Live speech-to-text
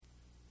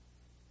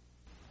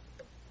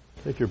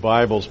Take your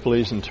Bibles,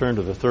 please, and turn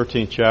to the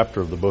 13th chapter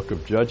of the book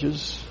of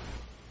Judges.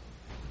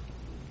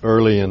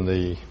 Early in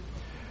the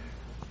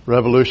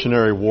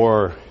Revolutionary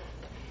War,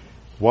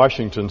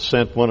 Washington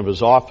sent one of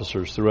his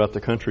officers throughout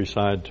the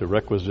countryside to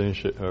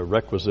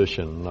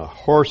requisition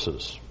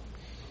horses.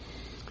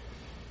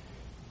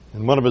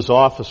 And one of his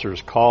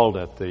officers called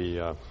at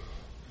a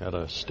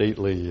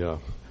stately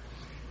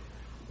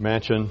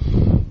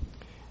mansion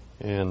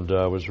and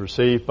was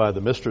received by the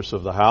mistress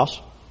of the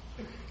house.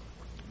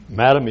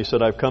 "Madam," he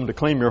said, "I've come to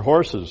claim your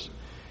horses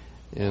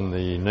in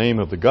the name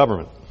of the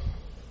government."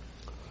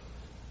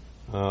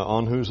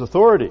 "On whose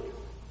authority?"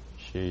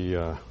 she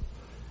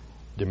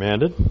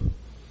demanded.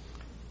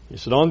 He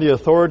said, "On the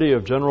authority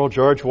of General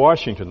George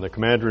Washington, the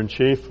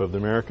Commander-in-Chief of the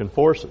American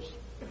forces."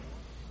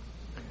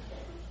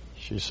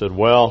 She said,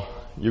 "Well,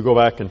 you go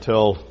back and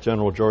tell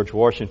General George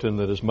Washington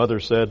that his mother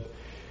said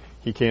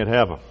he can't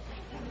have them."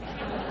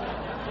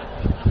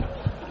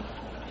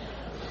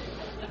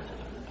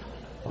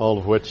 All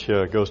of which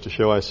goes to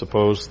show, I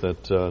suppose,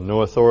 that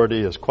no authority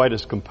is quite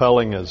as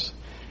compelling as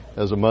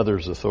a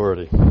mother's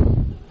authority.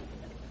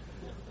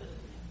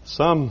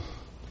 Some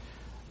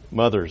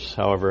mothers,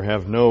 however,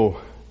 have no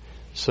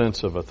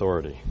sense of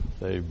authority.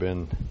 They've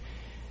been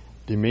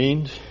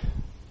demeaned,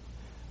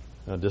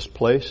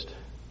 displaced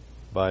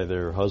by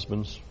their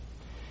husbands,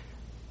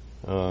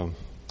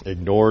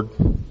 ignored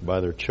by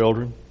their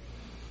children,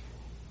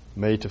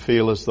 made to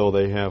feel as though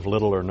they have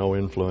little or no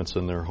influence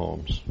in their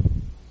homes.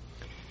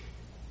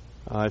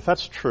 If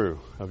that's true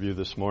of you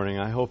this morning,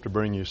 I hope to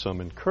bring you some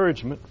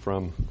encouragement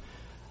from,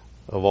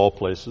 of all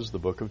places, the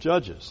book of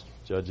Judges,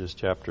 Judges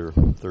chapter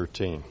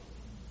 13.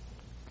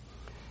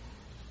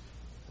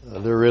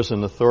 There is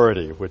an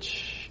authority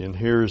which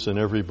inheres in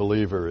every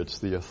believer. It's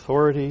the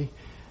authority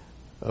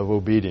of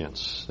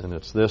obedience, and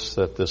it's this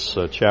that this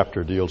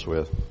chapter deals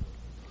with.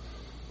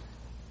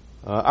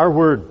 Our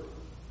word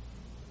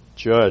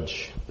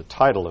judge, the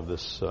title of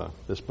this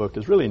book,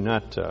 is really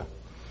not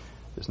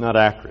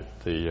accurate.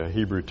 The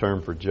Hebrew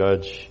term for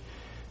judge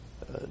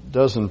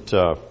doesn't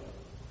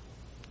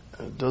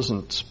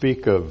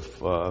speak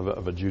of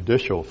a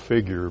judicial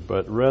figure,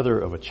 but rather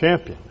of a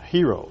champion,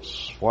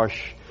 heroes,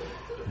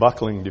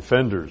 swashbuckling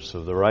defenders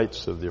of the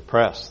rights of the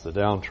oppressed, the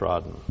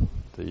downtrodden.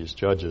 These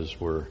judges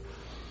were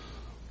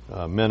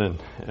men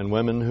and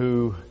women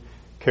who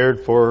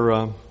cared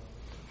for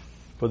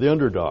the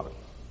underdog.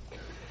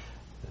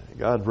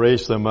 God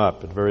raised them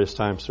up at various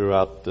times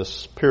throughout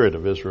this period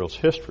of Israel's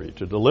history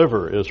to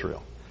deliver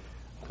Israel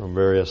from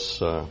various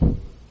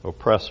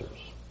oppressors.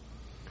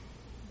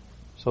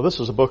 So this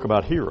is a book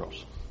about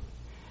heroes.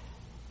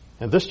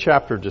 And this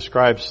chapter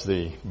describes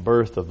the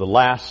birth of the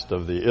last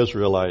of the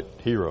Israelite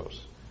heroes,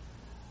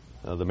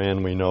 the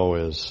man we know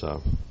as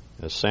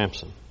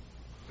Samson.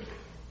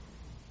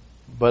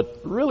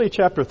 But really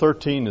chapter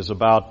 13 is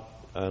about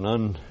an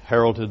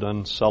unheralded,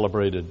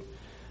 uncelebrated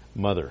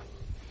mother.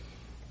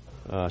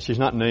 She's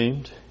not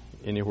named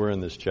anywhere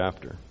in this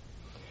chapter.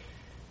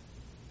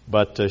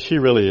 But she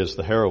really is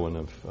the heroine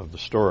of the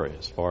story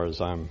as far as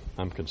I'm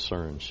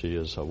concerned. She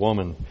is a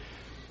woman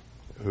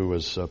who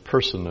was a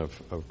person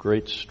of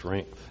great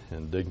strength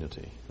and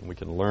dignity. And we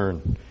can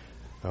learn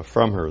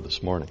from her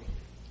this morning.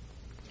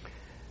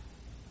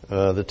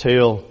 The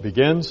tale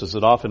begins, as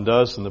it often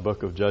does in the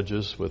book of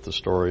Judges, with the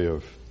story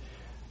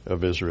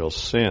of Israel's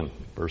sin.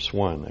 Verse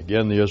 1,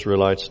 "Again the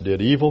Israelites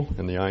did evil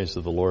in the eyes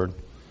of the Lord.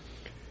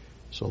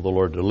 So the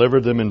Lord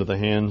delivered them into the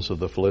hands of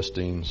the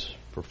Philistines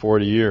for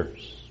 40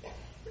 years.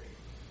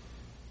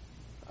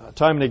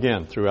 Time and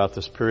again throughout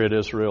this period,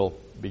 Israel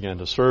began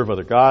to serve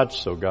other gods,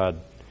 so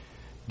God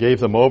gave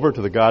them over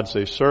to the gods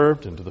they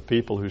served and to the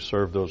people who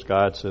served those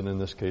gods, and in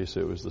this case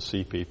it was the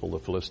sea people, the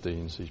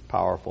Philistines, these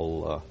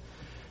powerful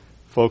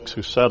folks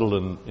who settled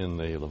in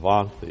the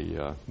Levant,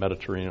 the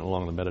Mediterranean,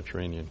 along the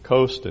Mediterranean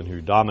coast, and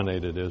who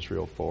dominated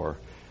Israel for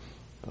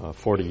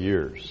 40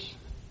 years.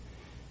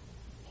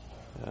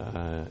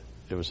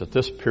 It was at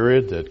this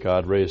period that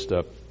God raised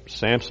up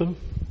Samson,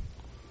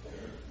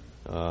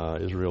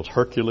 Israel's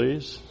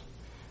Hercules,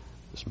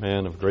 this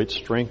man of great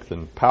strength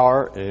and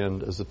power,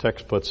 and as the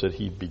text puts it,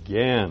 he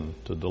began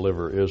to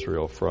deliver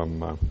Israel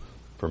from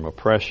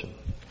oppression.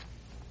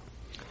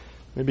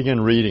 Let me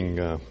begin reading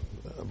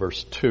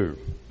verse 2.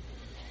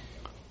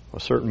 "A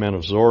certain man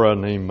of Zorah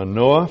named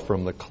Manoah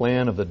from the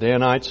clan of the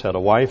Danites had a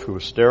wife who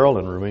was sterile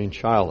and remained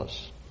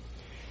childless.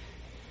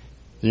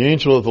 The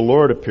angel of the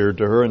Lord appeared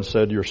to her and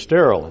said, 'You're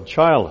sterile and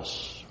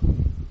childless.'"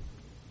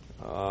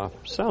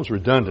 Sounds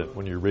redundant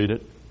when you read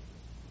it,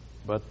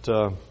 but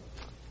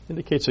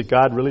indicates that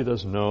God really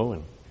does know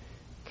and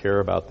care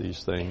about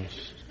these things.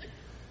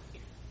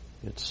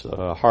 It's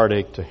a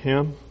heartache to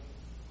Him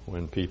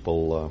when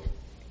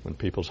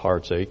people's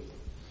hearts ache.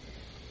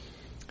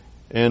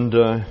 And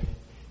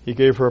He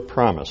gave her a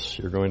promise: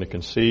 "You're going to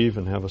conceive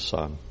and have a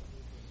son.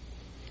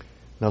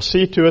 Now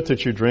see to it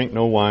that you drink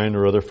no wine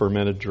or other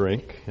fermented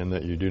drink, and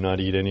that you do not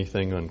eat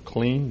anything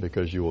unclean,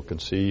 because you will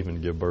conceive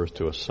and give birth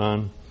to a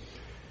son.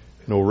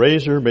 No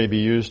razor may be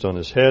used on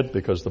his head,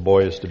 because the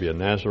boy is to be a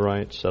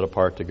Nazirite, set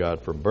apart to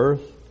God from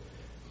birth.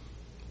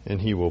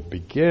 and he will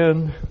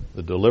begin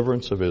the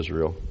deliverance of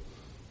Israel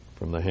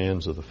from the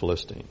hands of the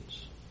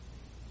Philistines.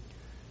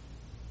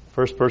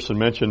 First person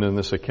mentioned in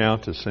this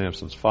account is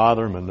Samson's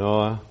father,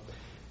 Manoah,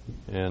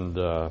 and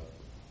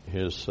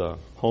his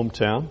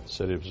hometown,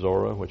 city of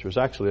Zorah, which was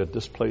actually a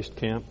displaced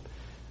camp.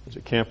 It was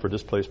a camp for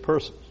displaced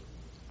persons.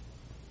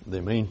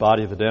 The main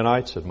body of the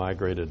Danites had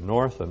migrated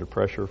north under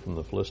pressure from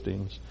the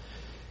Philistines,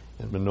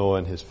 and Manoah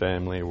and his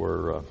family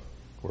were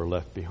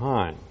left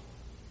behind.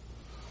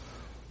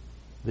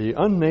 The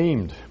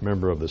unnamed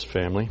member of this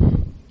family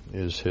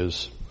is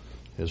his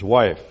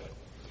wife.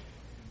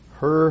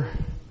 Her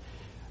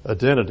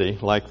identity,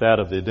 like that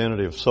of the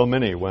identity of so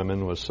many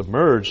women, was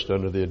submerged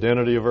under the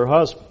identity of her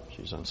husband.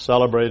 She's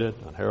uncelebrated,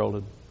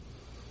 unheralded.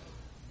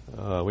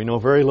 We know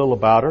very little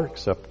about her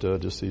except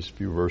just these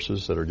few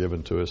verses that are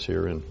given to us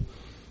here in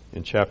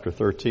chapter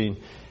 13.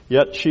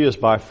 Yet she is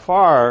by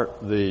far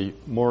the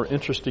more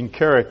interesting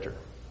character.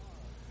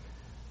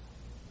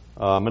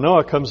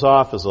 Manoah comes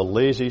off as a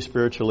lazy,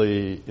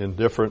 spiritually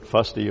indifferent,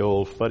 fusty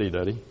old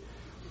fuddy-duddy.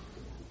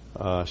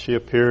 She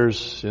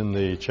appears in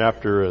the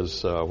chapter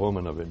as a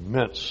woman of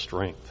immense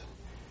strength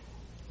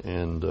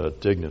and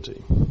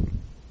dignity.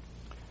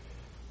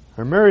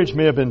 Her marriage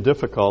may have been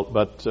difficult,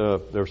 but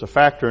there was a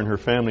factor in her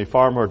family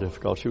far more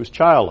difficult. She was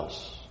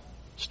childless,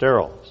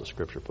 sterile, as the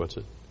Scripture puts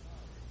it,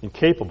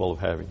 incapable of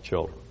having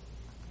children.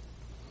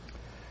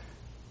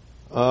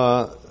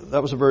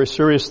 That was a very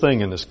serious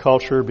thing in this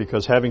culture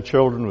because having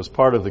children was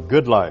part of the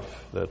good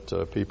life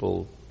that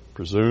people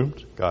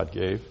presumed God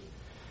gave.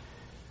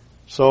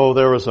 So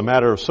there was a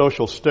matter of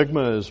social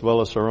stigma as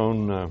well as her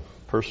own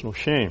personal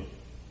shame.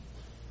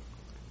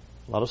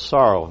 A lot of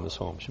sorrow in this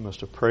home. She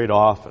must have prayed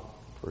often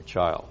for a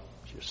child.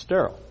 She was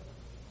sterile.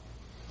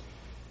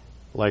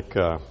 Like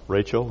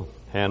Rachel,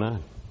 Hannah,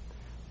 and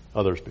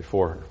others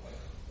before her.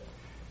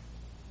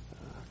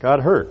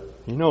 God heard.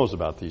 He knows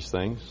about these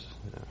things.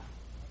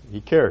 He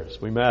cares.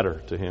 We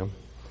matter to Him.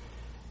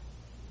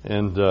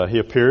 And He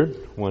appeared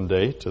one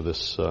day to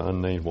this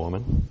unnamed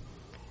woman,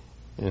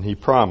 and He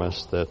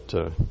promised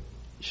that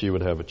she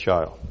would have a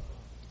child.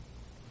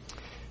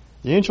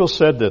 The angel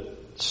said that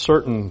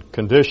certain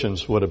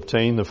conditions would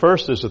obtain. The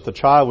first is that the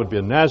child would be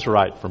a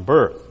Nazarite from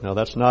birth. Now,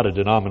 that's not a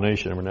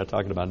denomination. We're not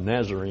talking about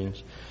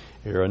Nazarenes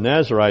here. A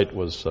Nazarite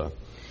was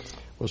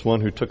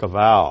one who took a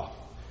vow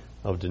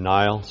of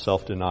denial,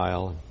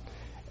 self-denial,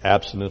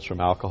 abstinence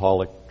from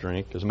alcoholic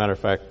drink. As a matter of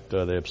fact,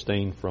 they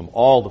abstained from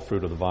all the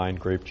fruit of the vine,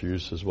 grape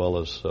juice, as well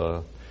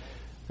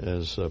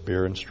as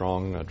beer and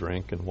strong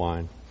drink and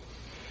wine.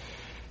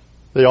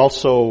 They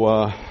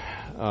also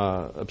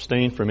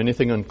abstained from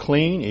anything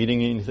unclean,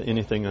 eating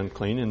anything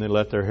unclean, and they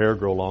let their hair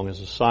grow long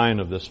as a sign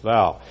of this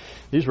vow.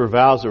 These were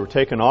vows that were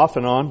taken off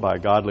and on by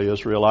godly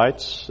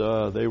Israelites.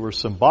 They were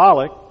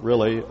symbolic,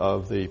 really,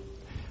 of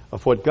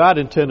what God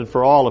intended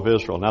for all of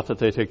Israel. Not that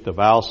they take the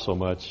vows so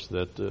much,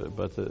 but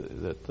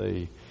that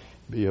they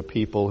be a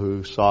people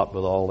who sought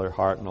with all their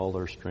heart and all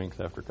their strength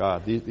after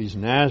God. These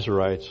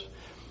Nazarites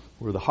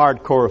were the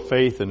hardcore of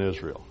faith in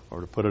Israel. Or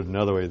to put it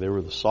another way, they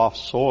were the soft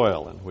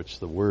soil in which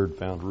the Word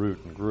found root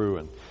and grew.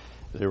 And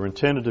they were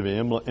intended to be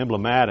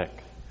emblematic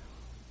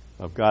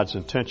of God's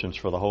intentions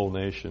for the whole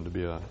nation to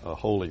be a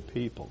holy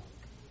people.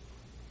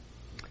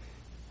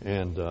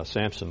 And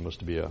Samson was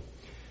to be a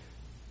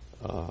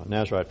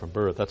Nazarite from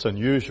birth. That's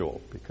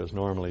unusual because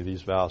normally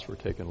these vows were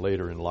taken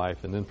later in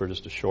life and then for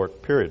just a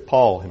short period.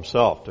 Paul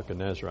himself took a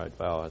Nazarite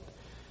vow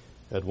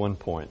at one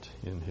point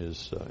in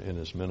his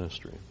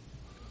ministry.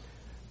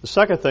 The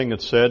second thing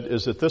that's said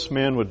is that this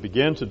man would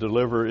begin to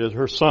deliver,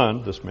 her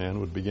son, this man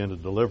would begin to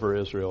deliver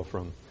Israel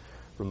from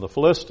the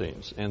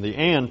Philistines. And the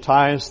 "and"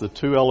 ties the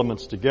two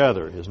elements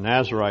together, his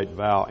Nazarite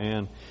vow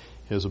and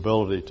his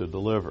ability to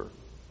deliver.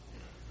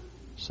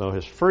 So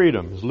his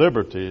freedom, his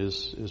liberty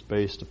is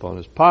based upon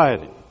his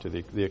piety. To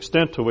the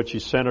extent to which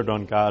he's centered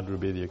on God would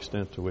be the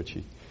extent to which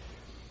he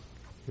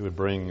would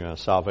bring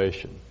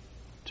salvation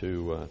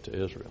to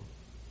Israel.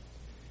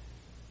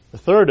 The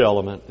third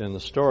element in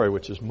the story,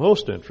 which is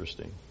most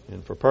interesting,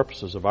 and for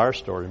purposes of our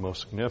story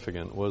most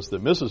significant, was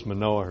that Mrs.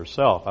 Manoah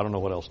herself, I don't know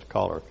what else to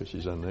call her because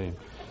she's unnamed,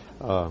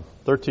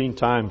 13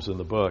 times in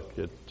the book,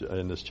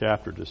 in this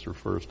chapter, just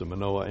refers to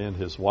Manoah and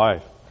his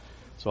wife.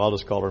 So I'll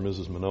just call her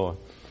Mrs. Manoah.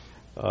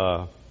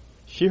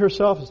 She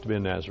herself is to be a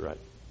Nazarite.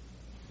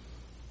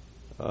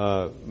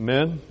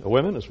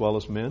 Women as well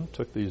as men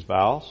took these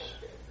vows.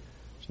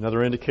 It's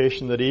another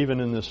indication that even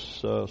in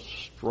this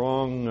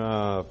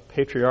strong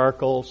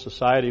patriarchal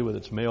society with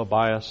its male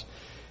bias,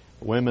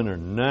 women are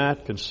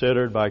not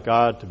considered by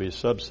God to be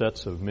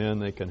subsets of men.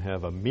 They can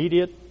have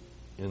immediate,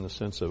 in the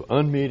sense of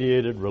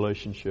unmediated,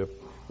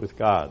 relationship with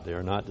God. They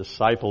are not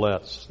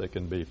disciplettes. They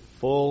can be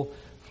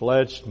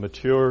full-fledged,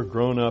 mature,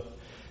 grown-up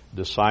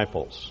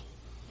disciples.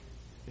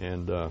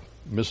 And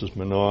Mrs.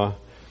 Manoah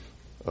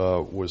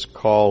was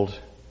called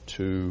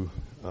to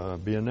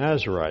be a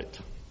Nazarite.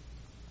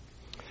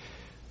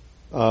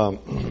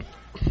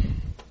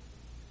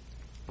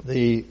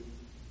 The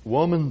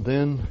woman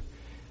then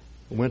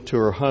went to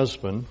her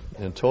husband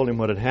and told him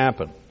what had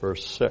happened.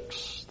 Verse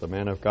 6, the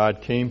man of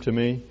God came to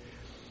me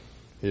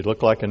He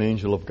looked like an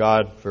angel of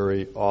God,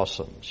 very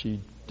awesome.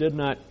 She did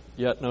not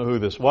yet know who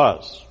this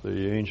was.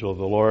 The angel of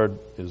the Lord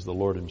is the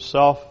Lord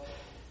himself,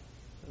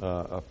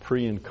 a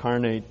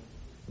pre-incarnate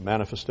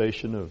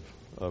manifestation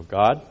of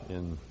God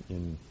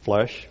in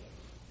flesh,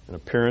 an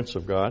appearance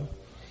of God.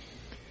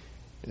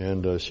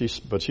 And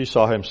she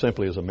saw him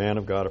simply as a man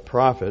of God, a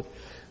prophet,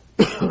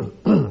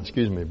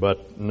 excuse me,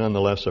 but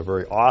nonetheless a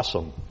very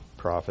awesome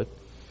prophet.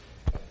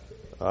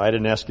 I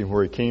didn't ask him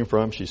where he came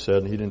from. She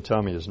said, he didn't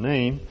tell me his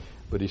name,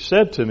 but he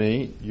said to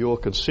me, you will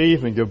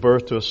conceive and give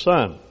birth to a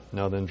son.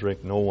 Now then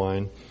drink no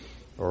wine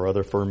or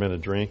other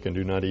fermented drink, and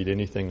do not eat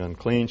anything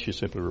unclean. She's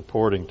simply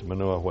reporting to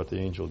Manoah what the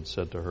angel had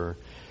said to her,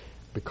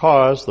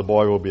 because the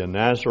boy will be a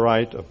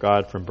Nazirite of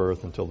God from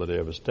birth until the day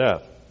of his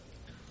death.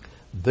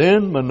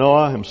 Then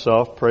Manoah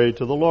himself prayed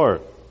to the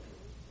Lord.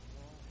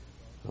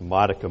 A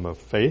modicum of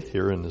faith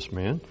here in this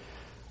man.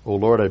 O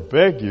Lord, I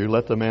beg you,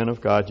 let the man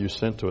of God you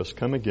sent to us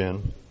come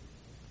again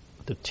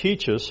to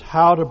teach us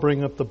how to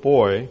bring up the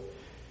boy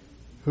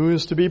who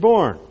is to be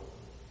born.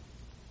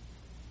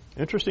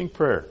 Interesting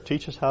prayer.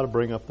 Teach us how to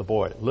bring up the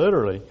boy.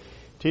 Literally,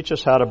 teach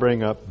us how to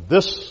bring up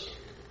this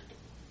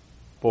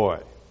boy.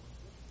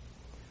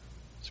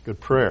 It's a good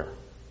prayer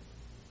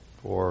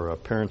for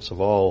parents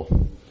of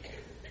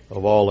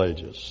all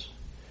ages.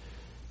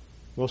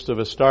 Most of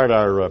us start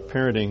our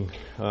parenting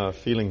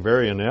feeling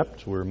very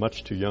inept. We're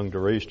much too young to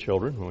raise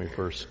children when we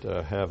first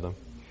have them.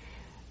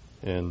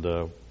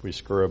 And we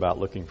scurry about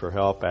looking for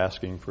help,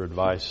 asking for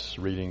advice,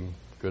 reading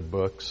good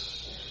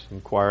books,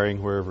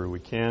 inquiring wherever we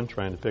can,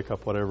 trying to pick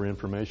up whatever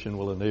information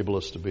will enable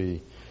us to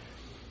be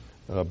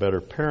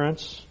better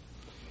parents.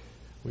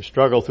 We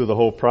struggle through the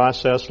whole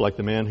process like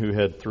the man who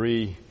had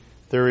 3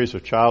 theories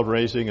of child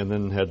raising and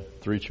then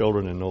had 3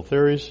 children and no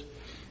theories.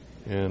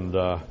 And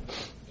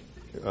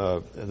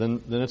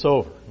then it's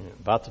over.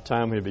 About the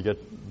time we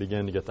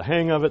begin to get the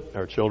hang of it,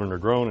 our children are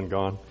grown and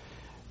gone,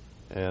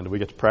 and we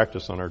get to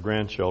practice on our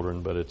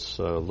grandchildren, but it's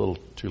a little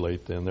too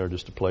late then. They're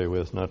just to play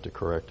with, not to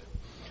correct.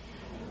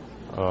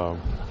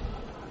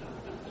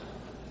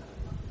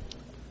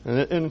 And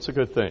it's a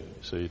good thing,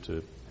 see,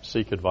 to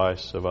seek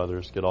advice of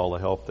others, get all the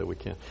help that we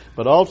can.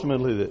 But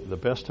ultimately, the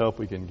best help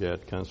we can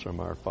get comes from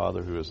our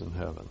Father who is in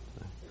heaven.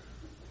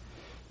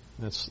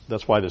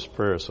 That's why this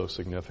prayer is so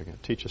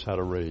significant. Teach us how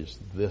to raise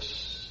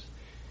this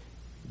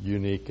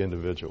unique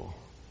individual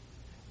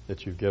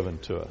that you've given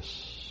to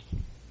us.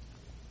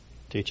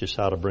 Teach us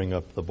how to bring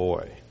up the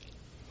boy.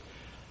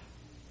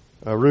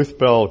 Ruth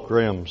Bell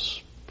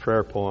Graham's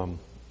prayer poem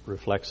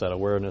reflects that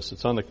awareness.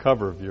 It's on the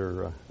cover of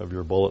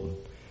your bulletin.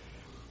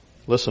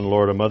 Listen,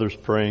 Lord, a mother's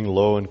praying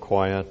low and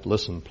quiet.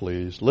 Listen,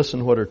 please.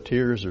 Listen what her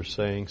tears are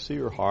saying. See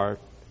her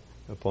heart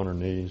upon her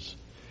knees.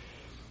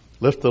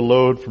 Lift the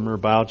load from her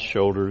bowed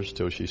shoulders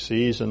till she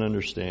sees and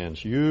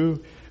understands.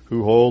 You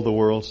who hold the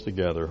worlds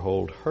together,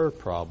 hold her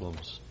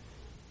problems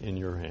in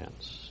your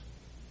hands.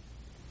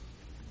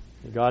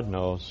 God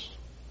knows.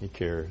 He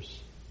cares.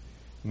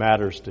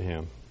 Matters to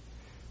Him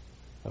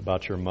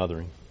about your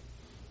mothering.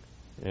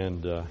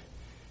 And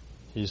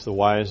He's the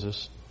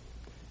wisest,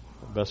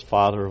 best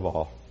Father of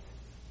all.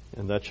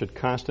 And that should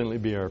constantly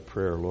be our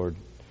prayer. Lord,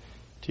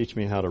 teach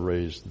me how to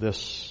raise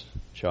this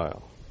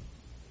child.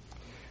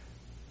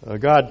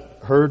 God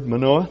heard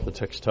Manoah, the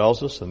text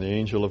tells us, and the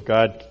angel of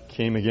God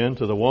came again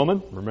to the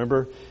woman.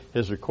 Remember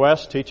his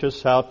request, teach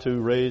us how to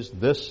raise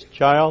this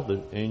child.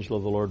 The angel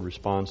of the Lord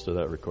responds to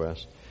that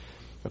request.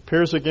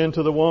 Appears again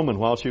to the woman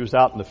while she was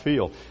out in the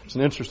field. It's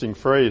an interesting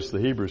phrase. The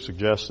Hebrew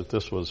suggests that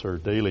this was her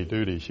daily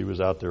duty. She was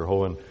out there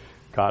hoeing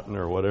cotton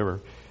or whatever.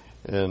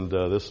 And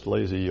this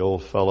lazy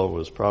old fellow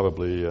was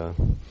probably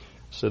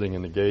sitting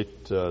in the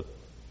gate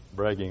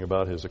bragging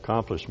about his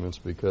accomplishments,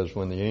 because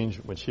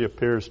when she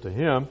appears to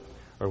him,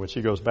 or when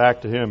she goes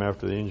back to him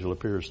after the angel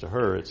appears to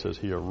her, it says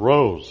he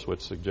arose,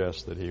 which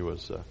suggests that he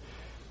was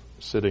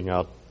sitting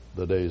out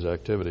the day's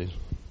activities.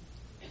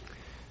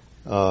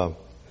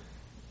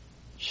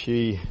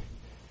 She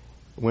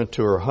went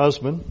to her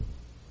husband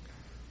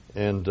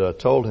and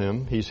told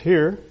him, he's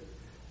here,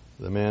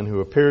 the man who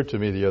appeared to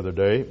me the other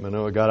day.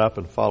 Manoah got up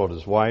and followed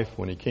his wife.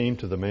 When he came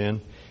to the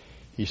man,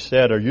 he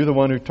said, are you the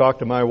one who talked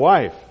to my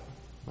wife?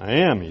 I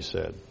am, he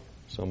said.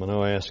 So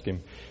Manoah asked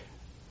him,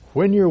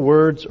 when your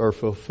words are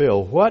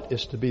fulfilled, what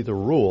is to be the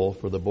rule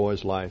for the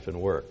boy's life and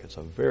work? It's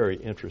a very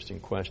interesting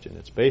question.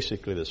 It's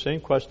basically the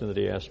same question that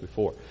he asked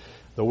before.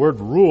 The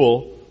word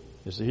rule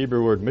is the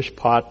Hebrew word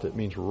mishpat, that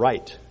means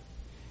right.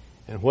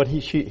 And what he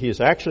is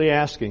actually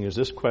asking is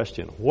this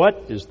question: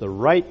 what is the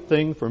right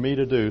thing for me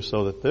to do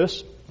so that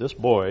this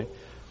boy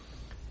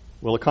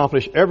will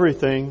accomplish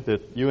everything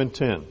that you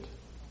intend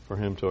for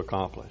him to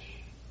accomplish?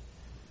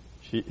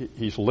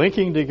 He's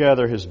linking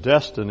together his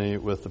destiny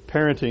with the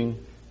parenting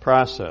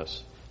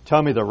process.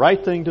 Tell me the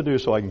right thing to do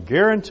so I can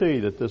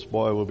guarantee that this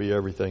boy will be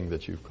everything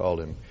that you've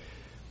called him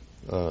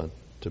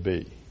to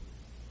be.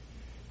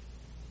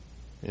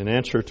 In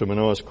answer to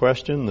Manoah's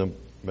question, the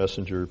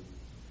messenger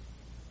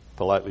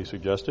politely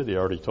suggested he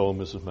already told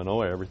Mrs.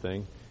 Manoah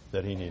everything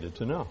that he needed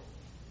to know.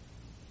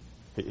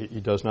 He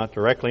does not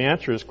directly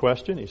answer his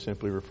question. He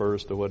simply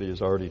refers to what he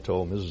has already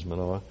told Mrs.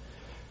 Manoah.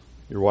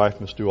 Your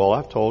wife must do all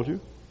I've told you.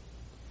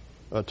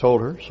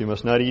 Told her she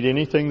must not eat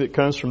anything that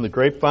comes from the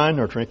grapevine,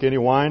 nor drink any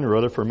wine or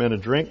other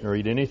fermented drink, nor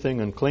eat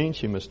anything unclean.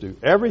 She must do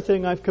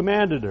everything I've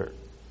commanded her.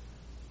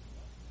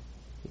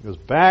 He goes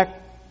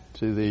back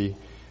to the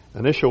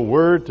initial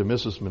word to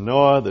Mrs.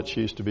 Manoah that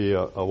she's to be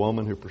a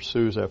woman who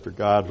pursues after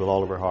God with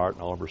all of her heart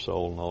and all of her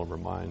soul and all of her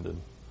mind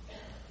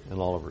and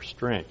all of her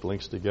strength.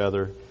 Links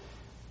together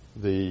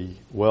the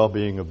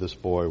well-being of this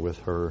boy with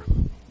her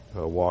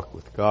walk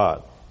with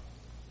God.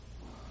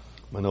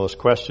 Manoah's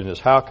question is,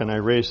 how can I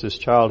raise this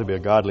child to be a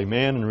godly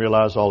man and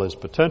realize all his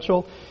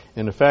potential?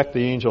 In effect,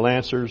 the angel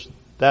answers,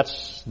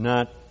 that's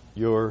not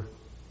your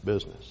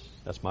business.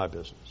 That's my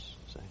business.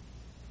 See?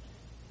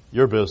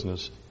 Your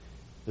business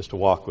is to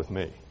walk with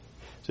me.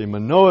 See,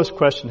 Manoah's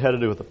question had to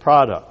do with the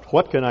product.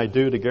 What can I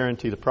do to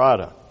guarantee the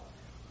product?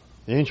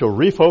 The angel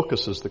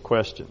refocuses the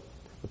question.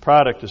 The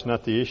product is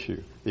not the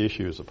issue. The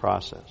issue is the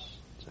process.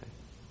 See?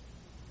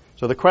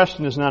 So the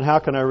question is not how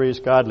can I raise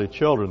godly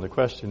children. The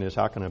question is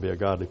how can I be a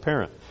godly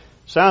parent.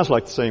 Sounds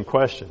like the same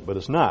question, but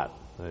it's not.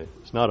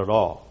 It's not at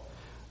all.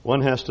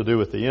 One has to do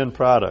with the end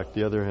product.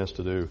 The other has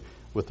to do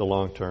with the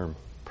long-term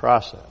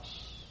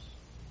process.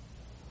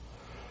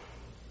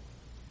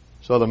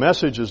 So the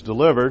message is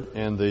delivered,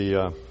 and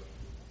the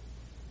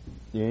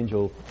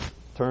angel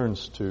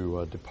turns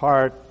to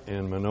depart,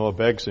 and Manoah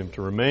begs him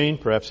to remain.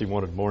 Perhaps he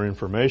wanted more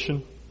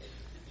information.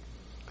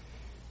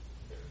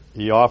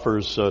 He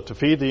offers to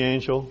feed the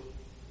angel,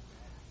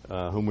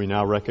 whom we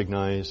now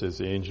recognize as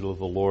the angel of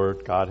the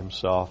Lord, God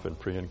himself in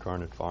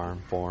pre-incarnate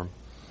form.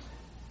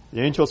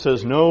 The angel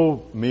says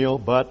no meal,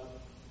 but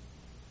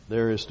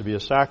there is to be a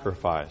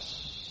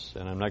sacrifice.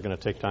 And I'm not going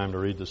to take time to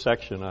read the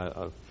section.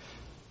 I'll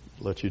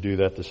let you do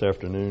that this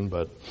afternoon,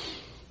 but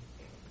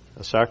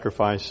a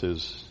sacrifice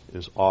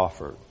is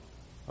offered,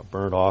 a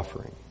burnt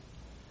offering.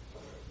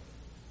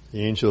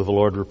 The angel of the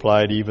Lord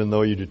replied, even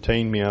though you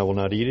detain me, I will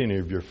not eat any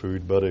of your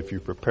food, but if you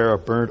prepare a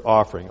burnt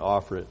offering,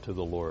 offer it to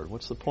the Lord.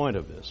 What's the point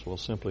of this? Well,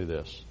 simply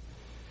this.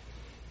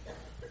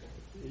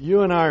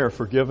 You and I are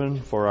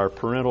forgiven for our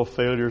parental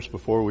failures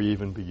before we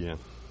even begin.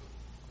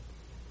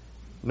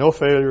 No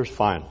failure is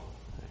final.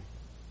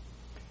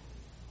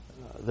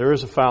 There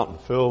is a fountain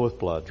filled with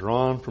blood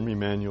drawn from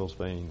Emmanuel's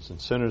veins, and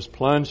sinners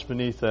plunged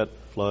beneath that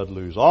flood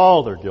lose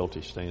all their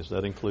guilty stains.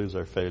 That includes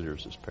our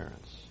failures as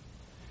parents.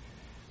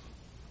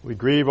 We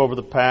grieve over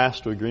the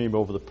past. We grieve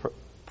over the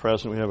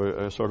present. We have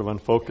a sort of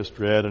unfocused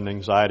dread and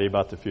anxiety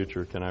about the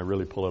future. Can I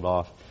really pull it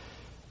off?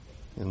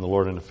 And the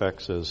Lord, in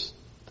effect, says,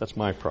 that's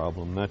my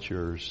problem, not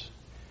yours.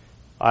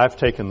 I've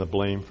taken the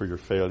blame for your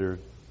failure.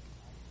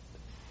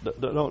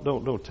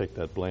 Don't take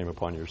that blame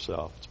upon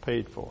yourself. It's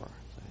paid for.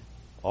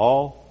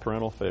 All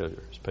parental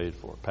failure is paid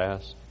for,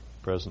 past,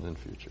 present, and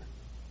future.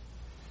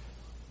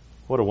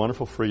 What a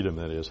wonderful freedom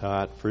that is,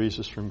 how it frees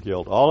us from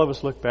guilt. All of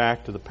us look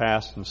back to the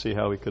past and see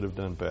how we could have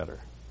done better.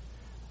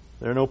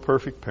 There are no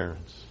perfect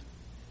parents.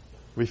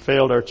 We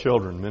failed our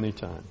children many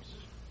times,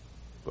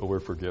 but we're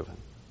forgiven.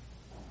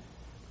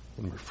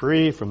 And we're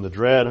free from the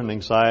dread and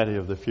anxiety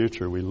of the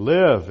future. We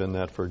live in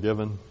that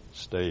forgiven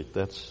state.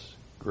 That's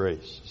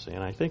grace. See?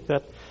 And I think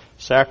that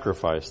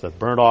sacrifice, that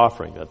burnt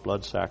offering, that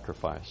blood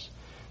sacrifice,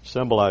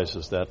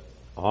 symbolizes that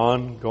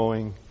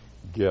ongoing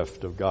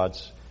gift of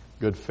God's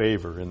good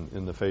favor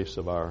in the face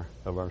of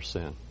our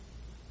sin.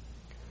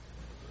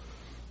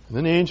 And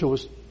then the angel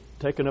was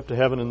taken up to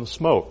heaven in the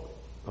smoke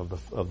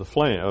of the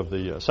flame of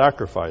the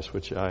sacrifice,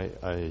 which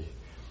I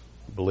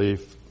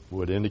believe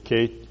would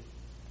indicate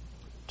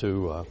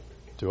to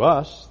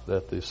us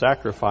that the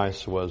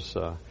sacrifice was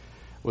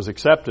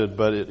accepted,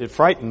 but it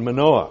frightened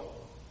Manoah.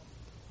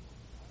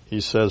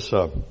 He says,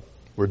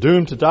 "We're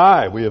doomed to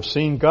die. We have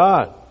seen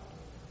God."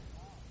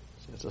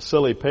 It's a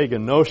silly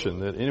pagan notion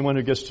that anyone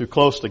who gets too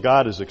close to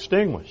God is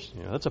extinguished.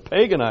 That's a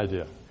pagan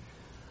idea.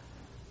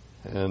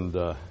 And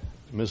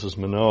Mrs.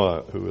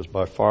 Manoah, who is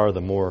by far the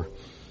more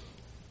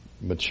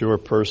mature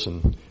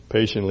person,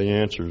 patiently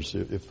answers,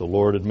 if the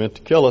Lord had meant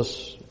to kill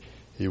us,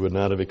 he would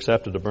not have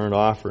accepted a burnt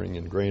offering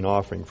and grain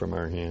offering from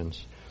our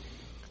hands,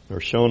 nor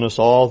shown us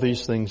all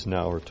these things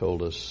now, or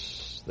told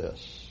us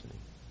this.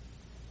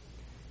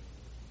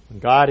 When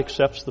God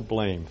accepts the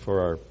blame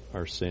for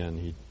our sin,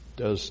 he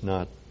does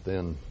not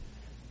then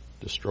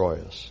destroy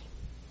us.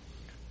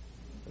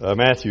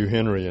 Matthew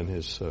Henry, in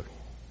his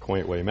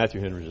quaint way, Matthew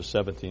Henry is a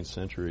 17th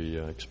century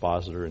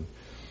expositor, and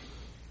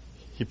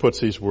he puts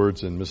these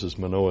words in Mrs.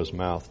 Manoah's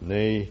mouth.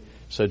 "Nay,"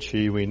 said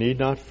she, "we need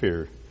not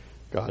fear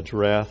God's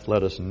wrath.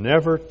 Let us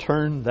never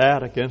turn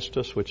that against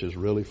us which is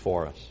really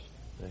for us."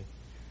 Okay?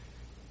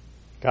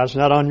 God's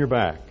not on your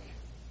back.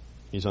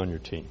 He's on your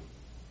team.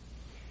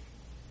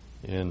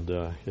 And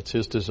it's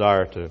his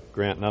desire to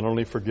grant not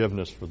only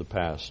forgiveness for the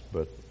past,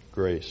 but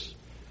grace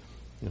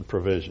and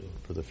provision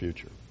for the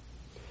future.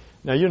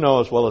 Now, you know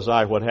as well as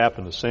I what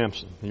happened to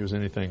Samson. He was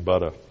anything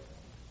but I'll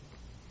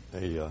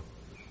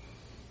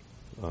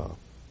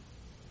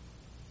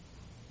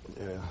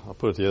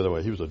put it the other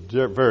way. He was a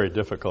very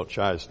difficult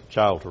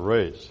child to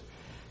raise.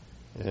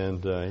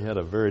 And he had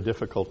a very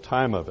difficult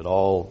time of it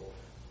all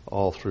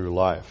through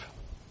life.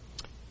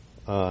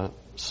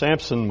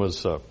 Samson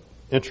was an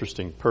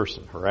interesting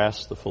person,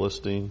 harassed the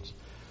Philistines,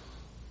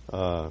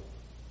 kind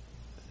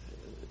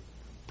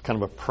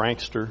of a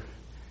prankster.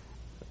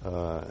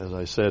 As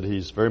I said,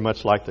 he's very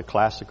much like the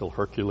classical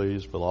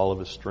Hercules with all of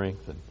his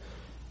strength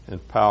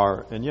and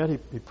power, and yet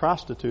he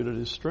prostituted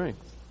his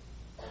strength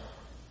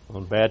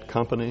on bad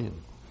company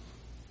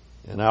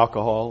and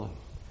alcohol and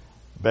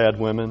bad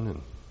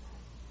women,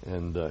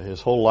 and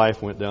his whole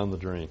life went down the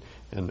drain.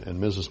 And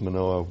Mrs.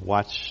 Manoah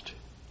watched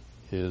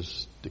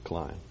his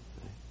decline.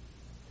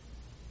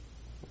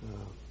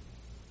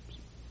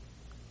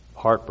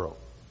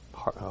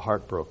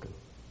 Heartbroken,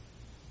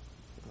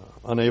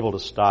 unable to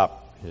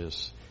stop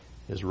his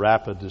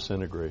rapid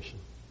disintegration.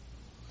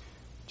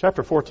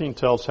 Chapter 14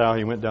 tells how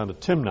he went down to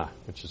Timnah,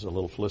 which is a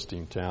little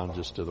Philistine town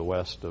just to the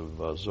west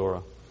of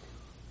Zorah.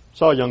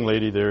 Saw a young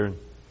lady there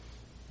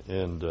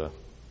and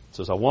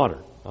says, I want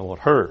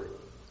her.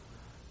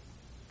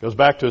 Goes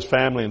back to his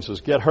family and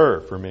says, get her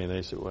for me. And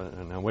they said, well,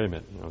 now wait a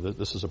minute.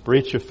 This is a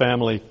breach of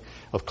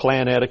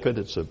clan etiquette.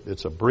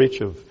 It's a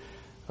breach of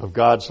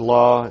God's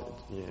law.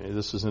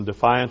 This is in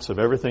defiance of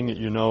everything that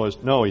you know is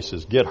no. He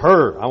says, get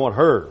her. I want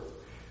her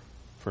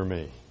for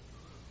me.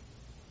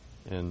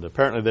 And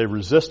apparently they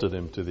resisted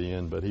him to the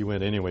end, but he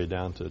went anyway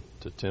down to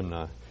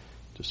Timnah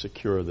to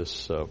secure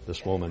this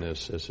woman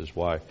as his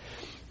wife.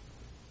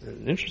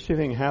 An interesting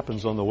thing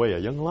happens on the way. A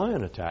young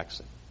lion attacks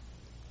him.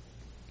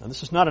 Now,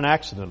 this is not an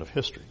accident of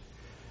history.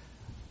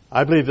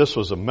 I believe this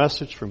was a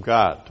message from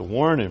God to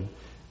warn him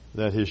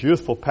that his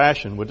youthful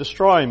passion would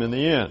destroy him in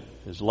the end.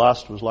 His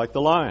lust was like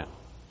the lion.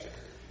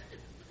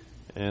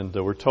 And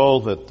we're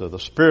told that the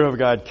Spirit of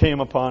God came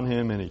upon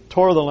him and he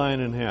tore the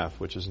lion in half,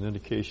 which is an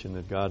indication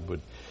that God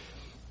would,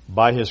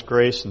 by His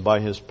grace and by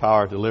His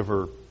power,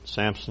 deliver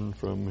Samson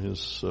from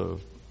his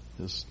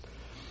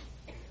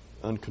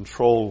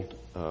uncontrolled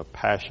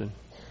passion,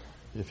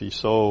 if he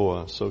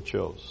so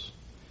chose.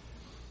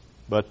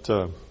 But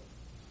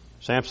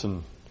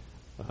Samson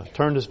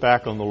turned his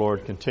back on the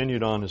Lord,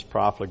 continued on his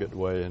profligate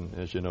way, and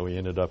as you know, he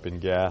ended up in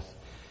Gath,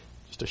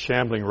 just a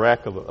shambling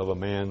wreck of a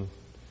man.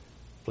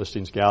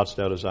 Philistines gouged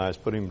out his eyes,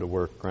 put him to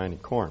work grinding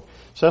corn.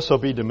 Cecil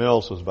B.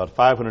 DeMille was about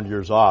 500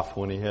 years off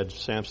when he had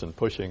Samson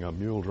pushing a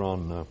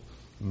mule-drawn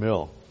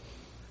mill.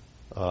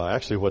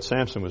 Actually, what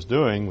Samson was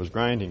doing was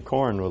grinding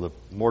corn with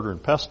a mortar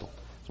and pestle.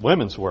 It's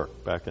women's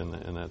work back in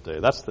that day.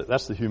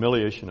 That's the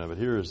humiliation of it.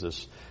 Here is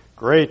this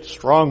great,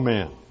 strong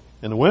man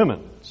in the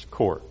women's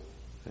court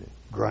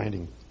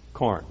grinding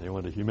corn. They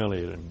wanted to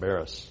humiliate and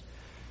embarrass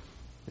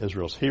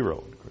Israel's hero.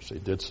 Of course, they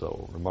did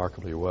so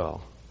remarkably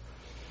well.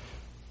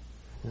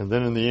 And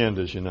then in the end,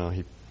 as you know,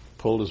 he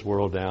pulled his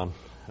world down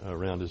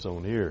around his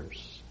own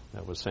ears.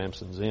 That was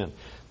Samson's end.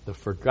 The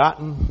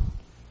forgotten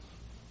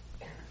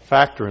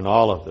factor in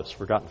all of this,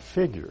 forgotten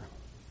figure,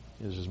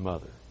 is his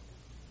mother,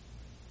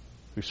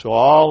 who saw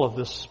all of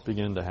this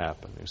begin to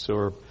happen,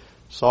 who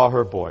saw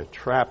her boy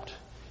trapped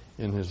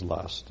in his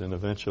lust and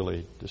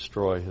eventually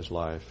destroy his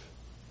life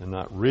and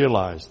not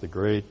realize the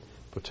great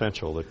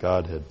potential that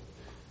God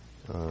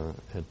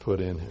had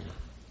put in him.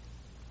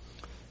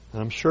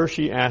 And I'm sure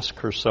she asked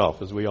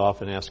herself, as we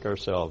often ask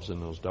ourselves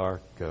in those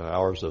dark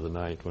hours of the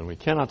night when we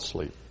cannot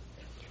sleep.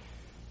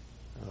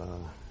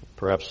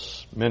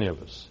 Perhaps many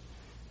of us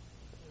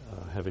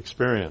have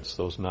experienced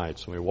those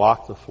nights when we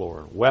walked the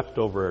floor and wept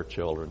over our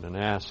children and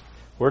asked,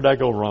 where did I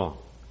go wrong?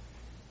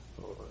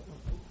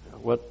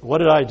 What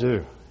did I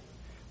do?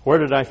 Where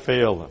did I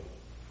fail them?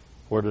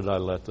 Where did I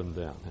let them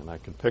down? And I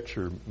can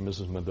picture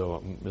Mrs.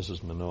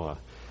 Manoah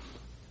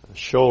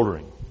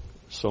shouldering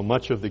so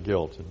much of the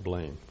guilt and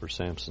blame for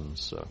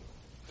Samson's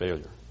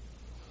failure.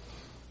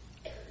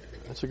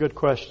 That's a good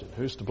question.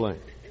 Who's to blame?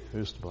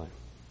 Who's to blame?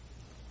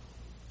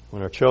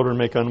 When our children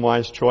make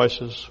unwise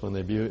choices, when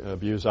they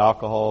abuse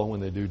alcohol, when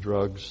they do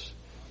drugs,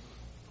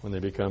 when they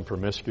become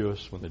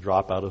promiscuous, when they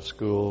drop out of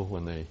school,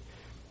 when they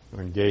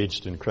are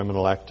engaged in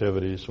criminal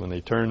activities, when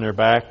they turn their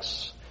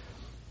backs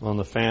on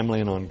the family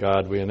and on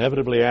God, we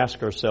inevitably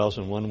ask ourselves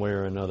in one way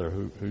or another,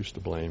 who's to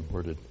blame?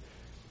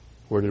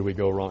 Where did we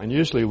go wrong? And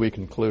usually we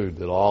conclude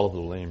that all of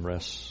the blame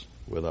rests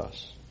with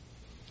us.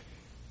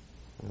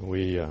 And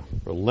we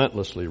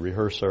relentlessly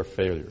rehearse our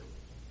failure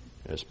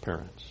as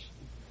parents.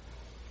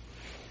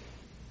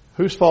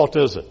 Whose fault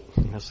is it?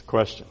 That's the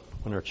question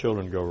when our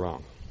children go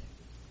wrong.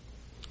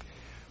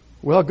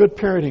 Well, good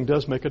parenting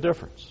does make a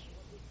difference.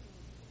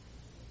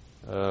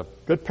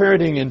 Good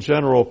parenting in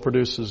general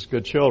produces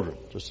good children,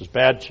 just as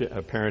bad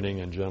parenting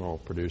in general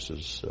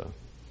produces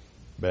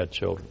bad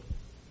children.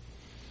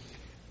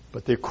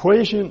 But the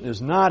equation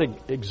is not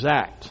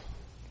exact.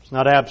 It's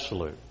not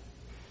absolute.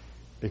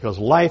 Because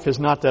life is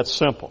not that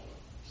simple.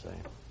 See?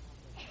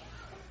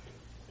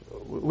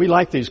 We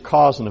like these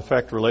cause and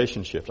effect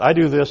relationships. I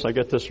do this, I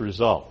get this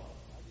result.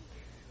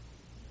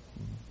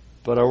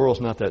 But our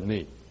world's not that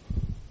neat.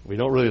 We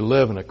don't really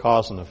live in a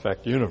cause and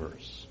effect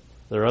universe.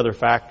 There are other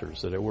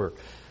factors that at work.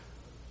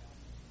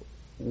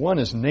 One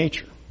is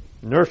nature.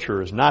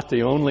 Nurture is not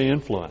the only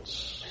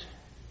influence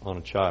on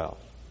a child.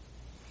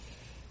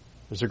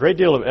 There's a great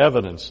deal of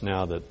evidence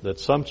now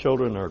that some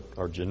children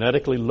are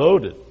genetically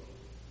loaded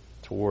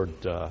toward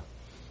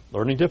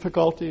learning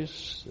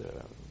difficulties,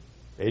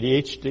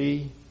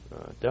 ADHD,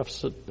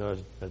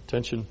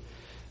 attention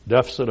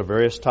deficit of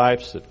various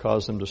types that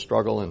cause them to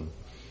struggle and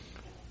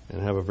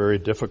have a very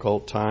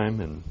difficult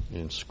time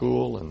in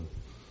school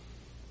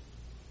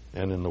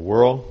and in the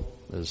world.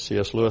 As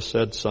C.S. Lewis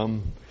said,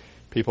 some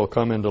people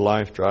come into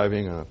life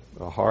driving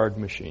a hard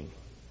machine.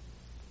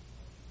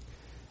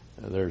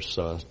 There's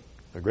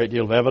a great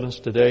deal of evidence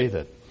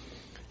today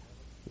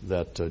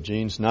that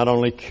genes not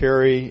only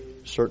carry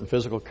certain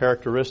physical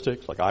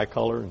characteristics like eye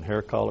color and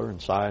hair color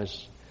and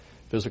size,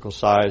 physical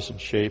size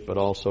and shape, but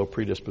also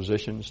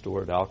predispositions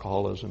toward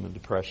alcoholism and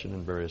depression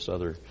and various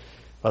other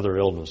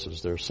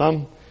illnesses. There's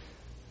some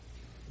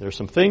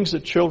things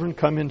that children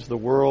come into the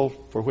world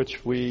for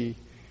which we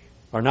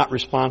are not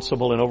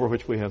responsible and over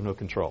which we have no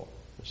control.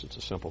 This is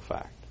a simple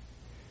fact.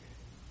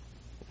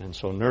 And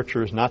so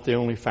nurture is not the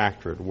only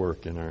factor at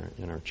work in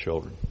our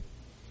children.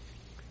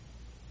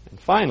 And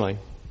finally,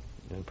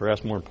 and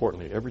perhaps more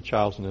importantly, every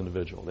child's an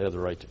individual. They have the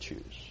right to choose.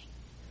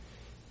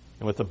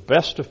 And with the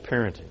best of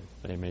parenting,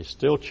 they may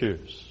still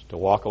choose to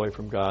walk away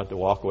from God, to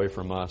walk away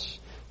from us,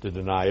 to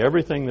deny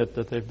everything that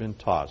they've been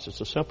taught.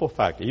 It's a simple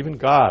fact. Even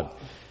God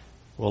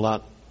will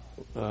not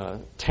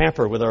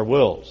tamper with our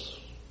wills.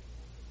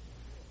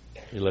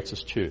 He lets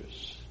us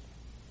choose.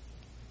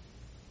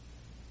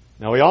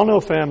 Now, we all know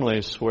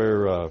families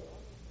where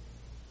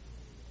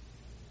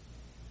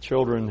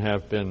children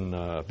have been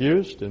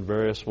abused in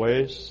various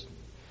ways.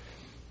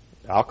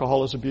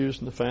 Alcohol is abused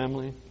in the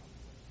family.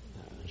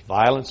 There's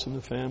violence in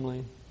the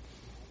family.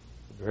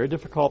 Very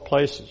difficult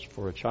places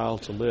for a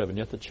child to live, and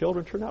yet the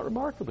children turn out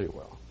remarkably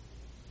well.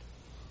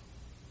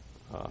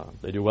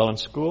 They do well in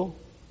school.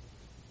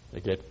 They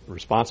get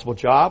responsible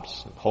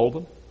jobs and hold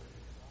them.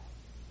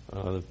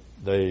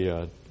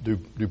 They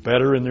do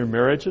better in their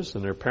marriages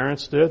than their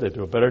parents did. They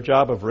do a better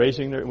job of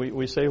raising their...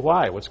 We say,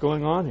 why? What's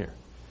going on here?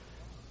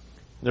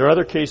 There are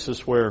other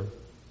cases where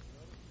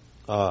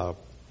homes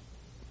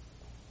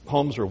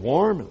are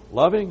warm and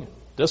loving and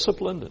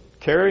disciplined and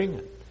caring.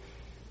 And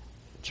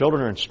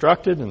children are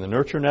instructed in the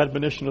nurture and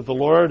admonition of the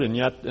Lord, and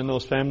yet in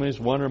those families,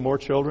 one or more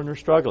children are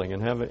struggling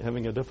and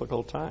having a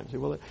difficult time. See,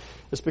 well,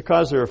 it's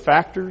because there are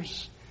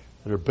factors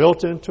that are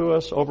built into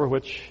us over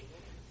which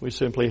we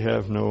simply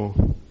have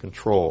no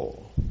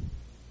control.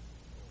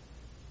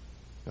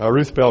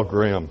 Ruth Bell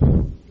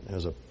Graham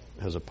has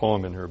a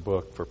poem in her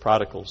book, For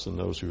Prodigals and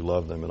Those Who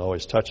Love Them. It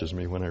always touches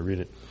me when I read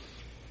it.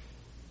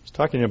 It's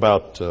talking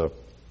about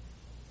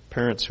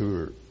parents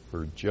who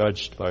are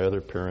judged by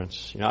other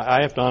parents. You know,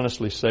 I have to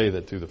honestly say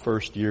that through the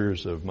first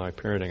years of my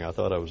parenting, I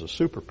thought I was a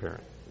super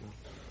parent.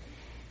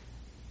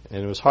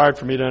 And it was hard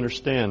for me to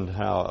understand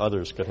how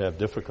others could have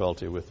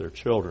difficulty with their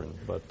children.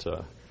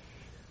 But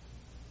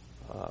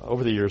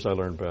over the years, I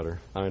learned better.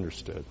 I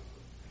understood.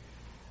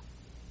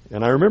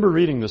 And I remember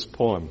reading this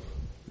poem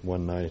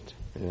one night,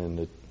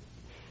 and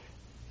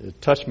it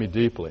touched me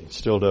deeply. It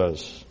still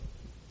does.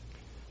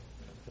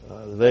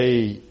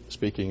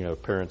 Speaking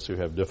of parents who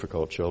have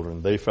difficult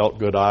children, they felt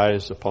good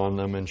eyes upon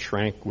them and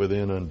shrank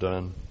within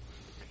undone.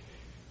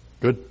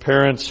 Good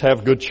parents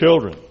have good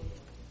children,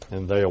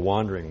 and they a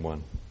wandering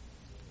one.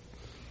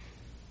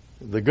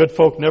 The good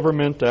folk never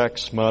meant to act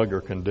smug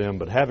or condemn,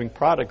 but having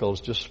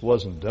prodigals just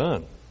wasn't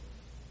done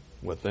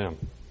with them.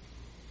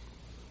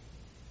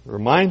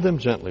 Remind them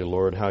gently,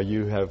 Lord, how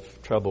you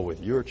have trouble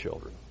with your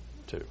children,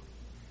 too.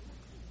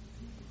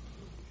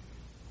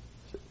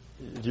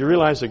 Do you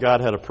realize that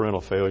God had a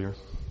parental failure?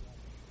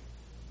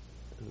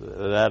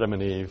 That Adam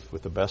and Eve,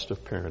 with the best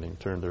of parenting,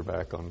 turned their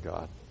back on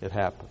God. It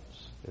happens.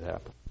 It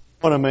happens.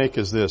 What I want to make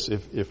is this.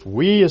 If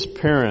we as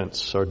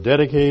parents are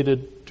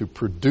dedicated to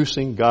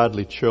producing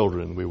godly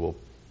children, we will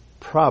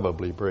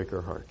probably break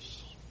our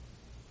hearts.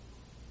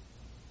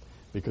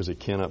 Because it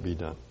cannot be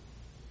done.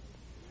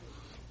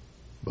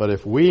 But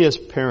if we as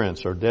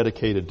parents are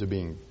dedicated to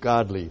being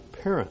godly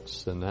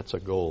parents, then that's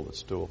a goal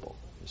that's doable,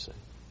 you see.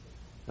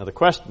 Now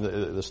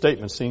the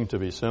statements seem to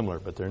be similar,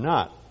 but they're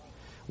not.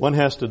 One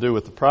has to do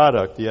with the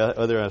product, the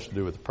other has to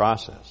do with the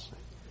process.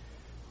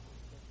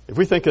 If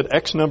we think that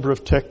X number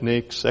of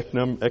techniques,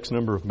 X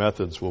number of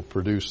methods will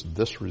produce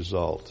this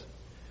result,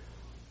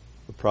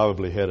 we're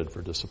probably headed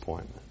for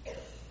disappointment.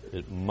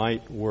 It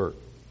might work,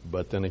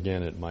 but then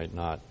again it might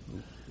not.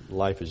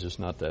 Life is just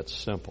not that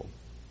simple.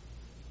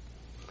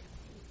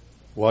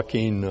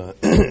 Joaquin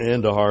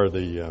Andahar,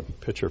 the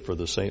pitcher for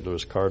the St.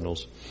 Louis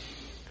Cardinals,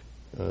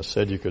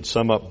 said you could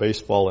sum up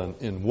baseball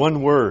in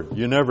one word: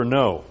 you never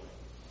know.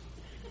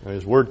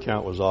 His word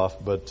count was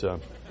off, but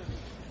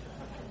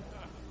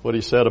what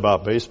he said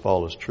about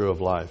baseball is true of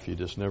life. You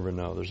just never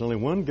know. There's only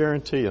one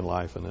guarantee in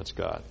life, and that's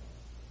God.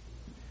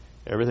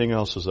 Everything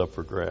else is up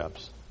for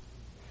grabs.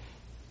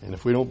 And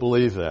if we don't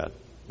believe that,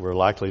 we're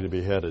likely to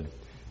be headed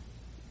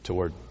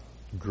toward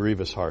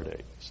grievous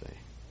heartache, see.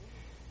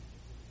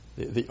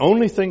 The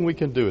only thing we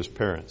can do as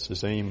parents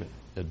is aim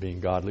at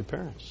being godly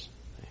parents.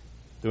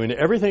 Doing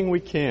everything we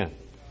can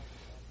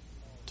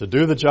to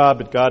do the job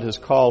that God has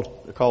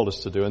called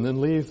us to do, and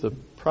then leave the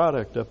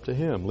product up to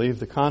Him. Leave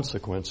the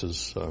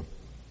consequences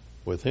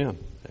with Him.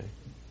 Okay?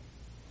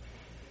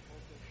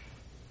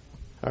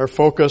 Our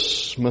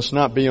focus must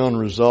not be on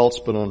results,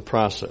 but on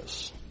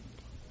process.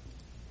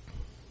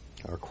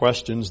 Our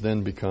questions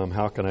then become,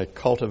 how can I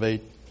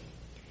cultivate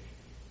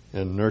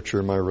and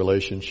nurture my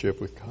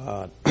relationship with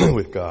God?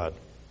 with God?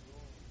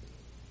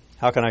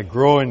 How can I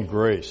grow in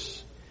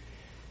grace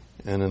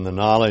and in the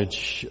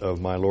knowledge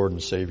of my Lord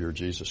and Savior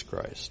Jesus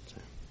Christ?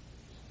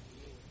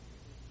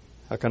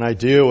 How can I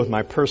deal with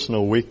my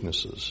personal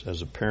weaknesses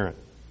as a parent,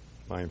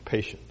 my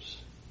impatience,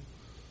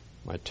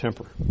 my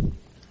temper,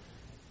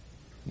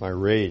 my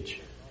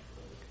rage,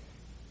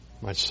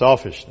 my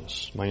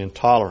selfishness, my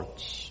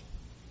intolerance,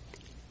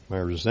 my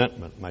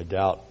resentment, my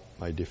doubt,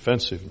 my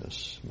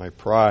defensiveness, my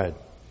pride,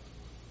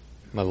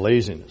 my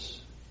laziness,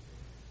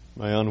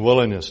 my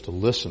unwillingness to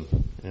listen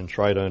and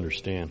try to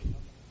understand?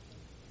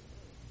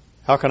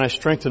 How can I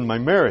strengthen my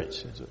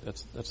marriage?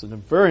 That's a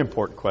very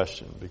important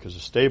question, because a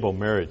stable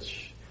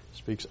marriage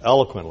speaks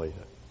eloquently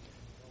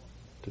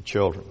to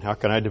children. How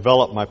can I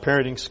develop my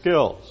parenting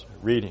skills?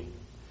 Reading,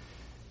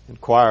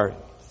 inquiring,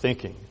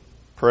 thinking,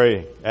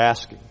 praying,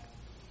 asking,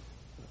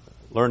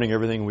 learning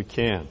everything we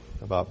can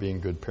about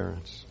being good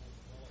parents.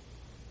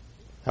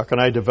 How can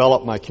I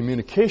develop my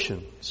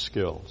communication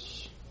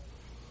skills?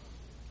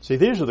 See,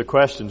 these are the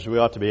questions we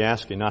ought to be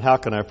asking, not how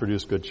can I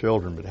produce good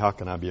children, but how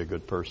can I be a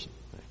good person?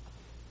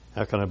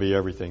 How can I be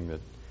everything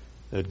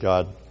that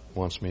God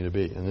wants me to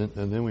be? And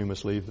then we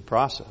must leave the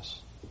process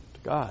to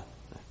God.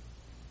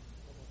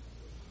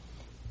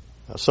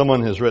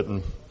 Someone has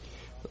written,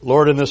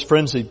 Lord, in this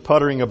frenzied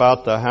puttering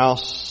about the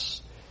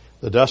house,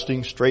 the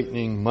dusting,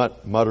 straightening,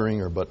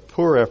 muttering are but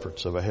poor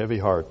efforts of a heavy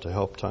heart to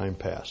help time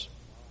pass.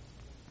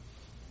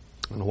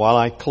 And while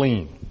I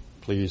clean,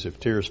 please, if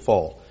tears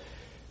fall,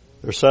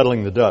 they're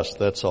settling the dust,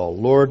 that's all.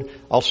 Lord,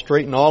 I'll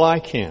straighten all I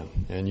can,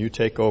 and you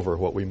take over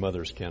what we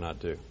mothers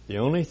cannot do. The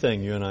only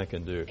thing you and I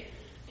can do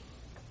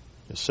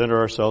is center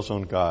ourselves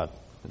on God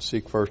and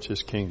seek first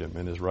His kingdom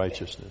and His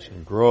righteousness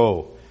and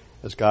grow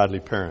as godly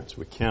parents.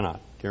 We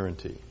cannot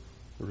guarantee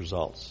the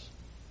results.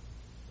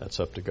 That's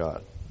up to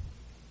God.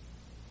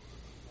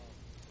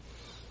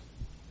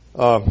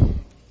 Let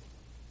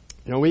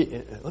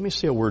me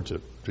say a word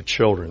to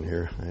children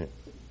here. Right?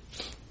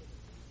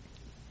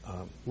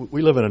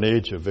 We live in an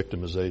age of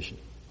victimization.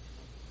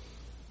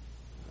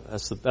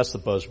 That's the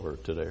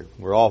buzzword today.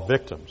 We're all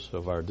victims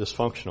of our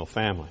dysfunctional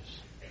families.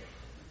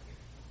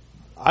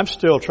 I'm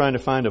still trying to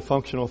find a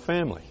functional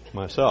family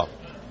myself.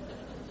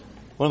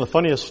 One of the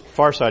funniest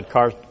Far Side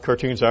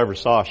cartoons I ever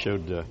saw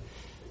showed a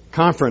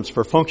conference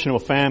for functional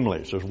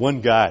families. There's one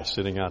guy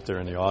sitting out there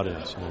in the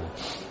audience.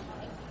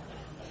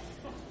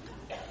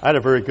 I had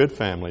a very good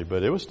family,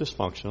 but it was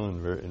dysfunctional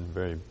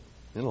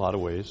in a lot of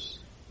ways.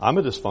 I'm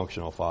a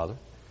dysfunctional father.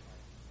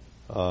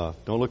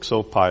 Don't look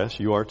so pious.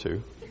 You are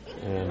too.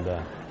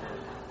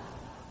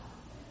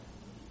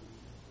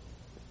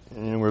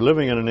 And we're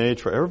living in an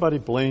age where everybody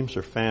blames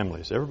their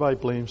families. Everybody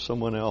blames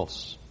someone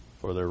else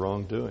for their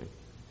wrongdoing.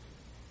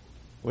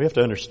 We have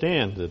to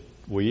understand that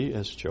we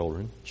as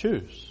children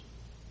choose.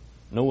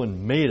 No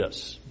one made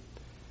us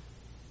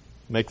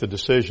make the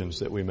decisions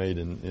that we made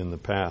in the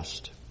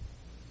past.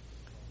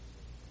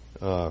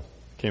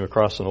 Came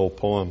across an old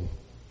poem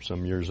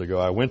some years ago.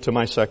 I went to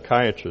my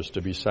psychiatrist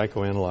to be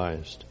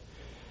psychoanalyzed,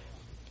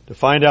 to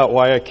find out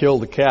why I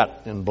killed the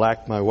cat and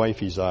blacked my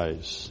wifey's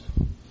eyes.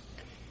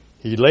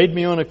 He laid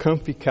me on a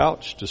comfy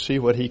couch to see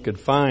what he could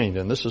find,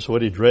 and this is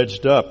what he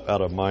dredged up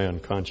out of my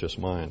unconscious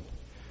mind.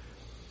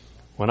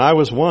 When I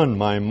was 1,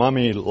 my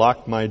mommy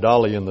locked my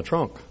dolly in the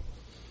trunk,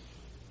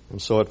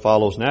 and so it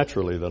follows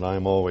naturally that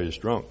I'm always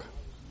drunk.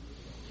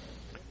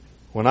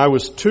 When I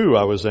was 2,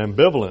 I was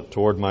ambivalent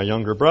toward my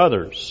younger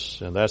brothers,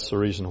 and that's the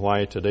reason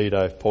why to date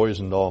I've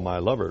poisoned all my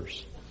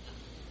lovers.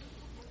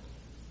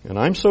 And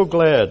I'm so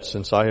glad,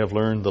 since I have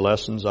learned the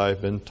lessons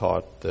I've been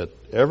taught, that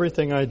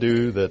everything I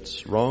do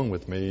that's wrong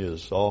with me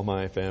is all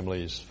my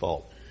family's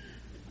fault.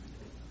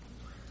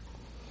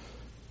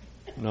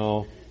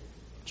 No,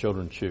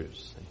 children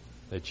choose.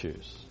 They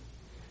choose.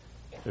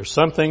 There's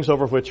some things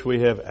over which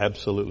we have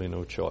absolutely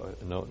no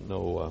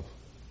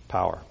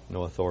power,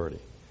 no authority.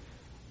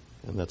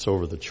 And that's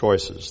over the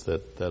choices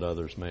that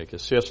others make.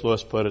 As C.S.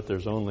 Lewis put it,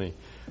 there's only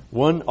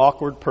one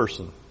awkward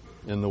person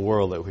in the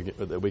world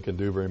that we can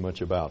do very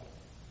much about.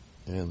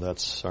 And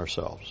that's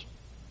ourselves.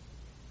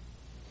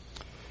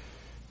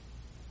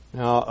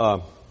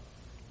 Now,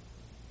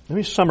 let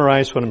me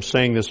summarize what I'm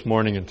saying this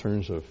morning in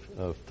terms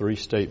of 3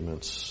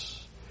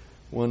 statements.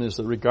 One is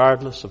that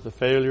regardless of the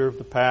failure of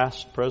the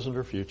past, present,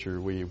 or future,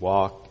 we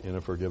walk in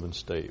a forgiven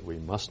state. We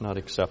must not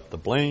accept the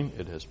blame.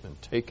 It has been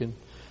taken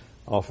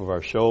off of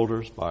our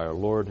shoulders by our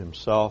Lord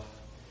Himself.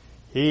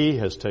 He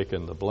has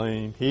taken the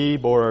blame. He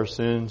bore our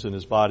sins in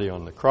His body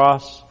on the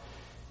cross.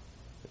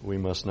 We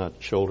must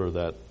not shoulder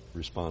that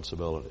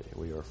responsibility.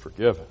 We are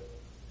forgiven.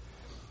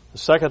 The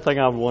second thing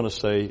I want to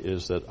say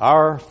is that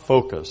our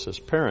focus as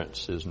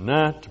parents is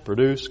not to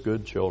produce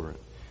good children.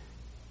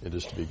 It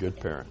is to be good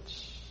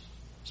parents.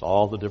 It's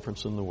all the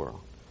difference in the world.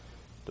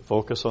 To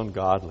focus on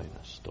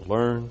godliness, to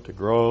learn, to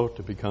grow,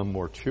 to become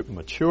more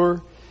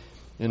mature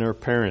in our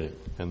parenting,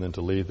 and then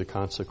to leave the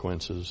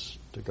consequences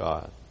to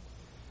God.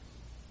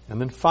 And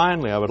then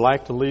finally, I would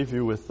like to leave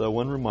you with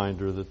one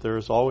reminder that there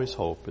is always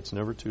hope. It's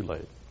never too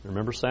late.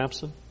 Remember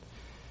Samson?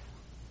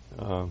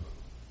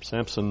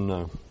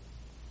 Samson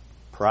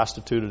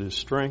prostituted his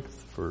strength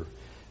for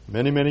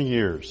many, many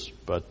years,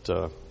 but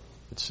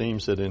it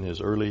seems that in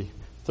his early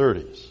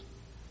 30s,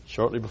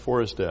 shortly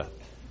before his death,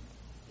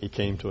 he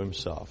came to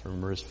himself.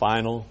 Remember his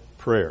final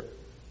prayer,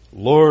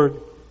 Lord,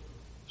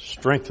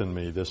 strengthen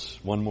me this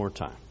one more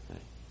time.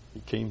 He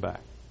came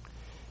back.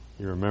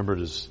 He remembered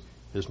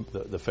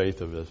the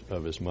faith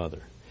of his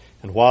mother.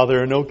 And while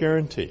there are no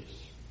guarantees,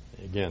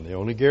 again, the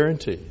only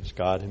guarantee is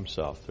God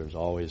himself. There's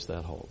always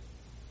that hope.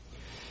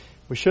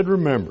 We should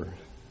remember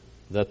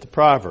that the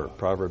Proverb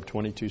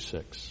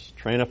 22:6,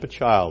 train up a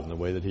child in the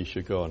way that he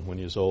should go, and when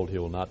he is old he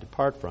will not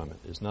depart from it,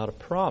 is not a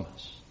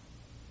promise.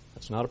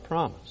 That's not a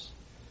promise.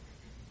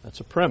 That's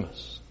a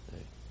premise.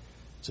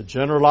 It's a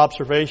general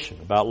observation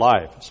about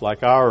life. It's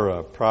like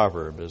our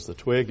proverb, as the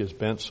twig is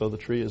bent, so the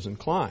tree is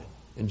inclined,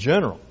 in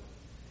general.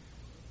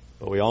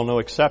 But we all know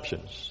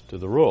exceptions to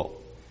the rule.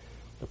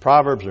 The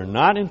Proverbs are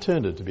not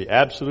intended to be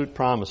absolute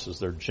promises.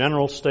 They're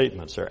general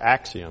statements. They're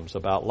axioms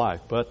about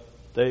life. But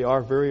they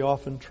are very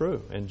often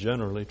true and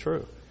generally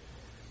true.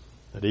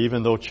 That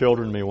even though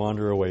children may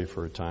wander away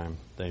for a time,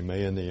 they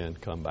may in the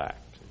end come back.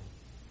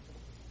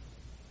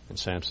 And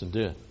Samson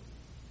did.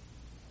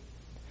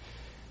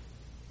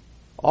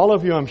 All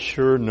of you, I'm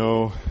sure,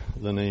 know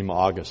the name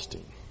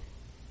Augustine.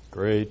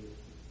 Great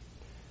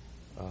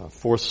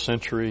 4th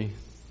century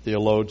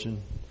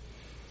theologian.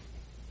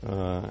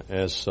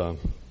 As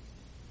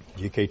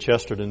G.K.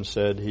 Chesterton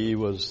said, he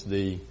was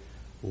the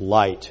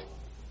light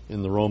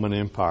in the Roman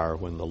Empire.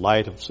 When the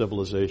light of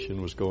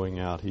civilization was going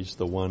out, he's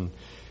the one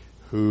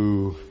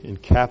who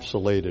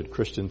encapsulated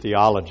Christian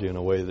theology in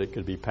a way that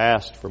could be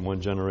passed from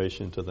one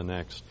generation to the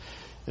next,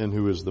 and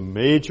who was the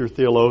major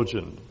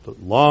theologian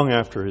that long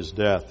after his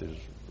death is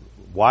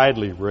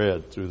widely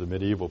read through the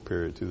medieval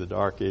period, through the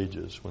Dark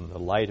Ages, when the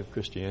light of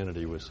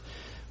Christianity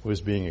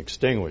was being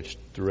extinguished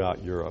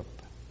throughout Europe.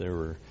 There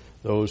were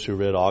those who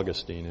read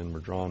Augustine and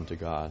were drawn to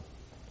God.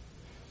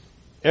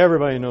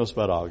 Everybody knows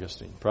about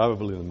Augustine,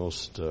 probably the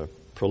most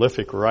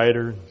prolific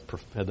writer,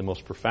 had the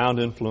most profound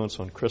influence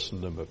on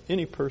Christendom of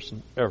any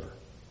person ever.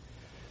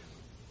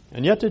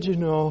 And yet, did you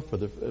know, for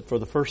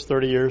the first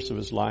 30 years of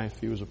his life,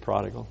 he was a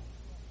prodigal?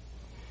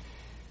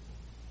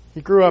 He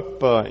grew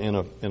up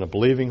in a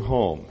believing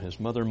home. His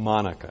mother,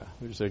 Monica,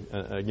 who's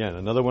again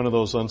another one of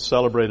those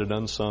uncelebrated,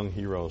 unsung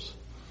heroes,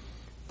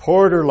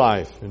 poured her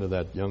life into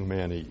that young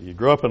man. He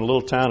grew up in a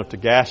little town of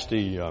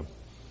Tagaste,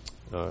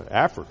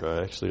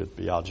 Africa. Actually, it'd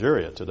be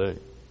Algeria today.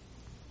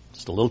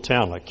 Just a little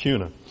town like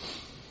Cuna.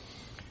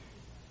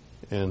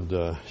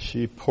 And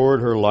she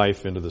poured her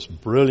life into this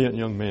brilliant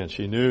young man.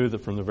 She knew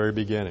that from the very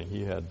beginning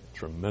he had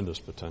tremendous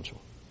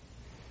potential.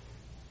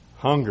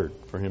 Hungered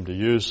for him to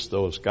use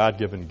those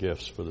God-given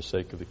gifts for the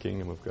sake of the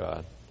kingdom of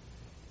God.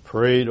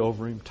 Prayed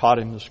over him, taught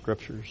him the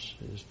Scriptures.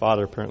 His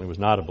father apparently was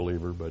not a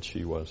believer, but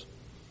she was.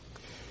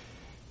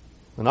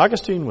 When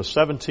Augustine was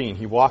 17,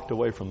 he walked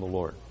away from the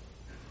Lord.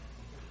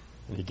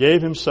 And he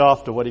gave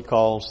himself to what he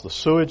calls the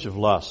sewage of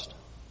lust.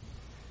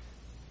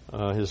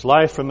 His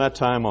life from that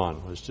time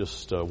on was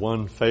just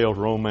one failed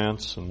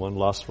romance and one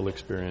lustful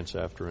experience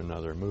after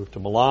another. Moved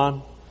to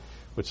Milan,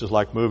 which is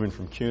like moving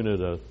from Cuna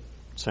to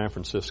San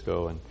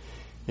Francisco, and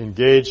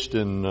engaged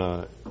in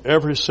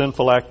every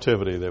sinful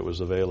activity that was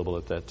available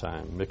at that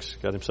time.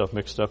 Got himself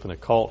mixed up in a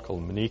cult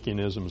called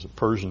Manichaeism. It was a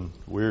Persian,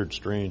 weird,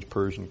 strange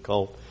Persian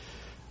cult.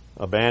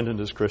 Abandoned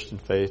his Christian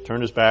faith,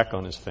 turned his back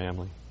on his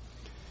family.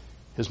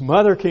 His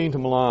mother came to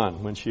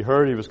Milan when she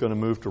heard he was going to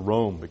move to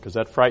Rome, because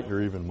that frightened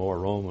her even more.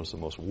 Rome was the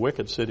most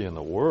wicked city in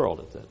the world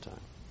at that time.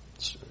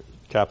 It's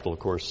capital, of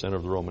course, center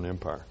of the Roman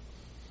Empire.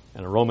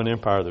 And a Roman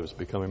Empire that was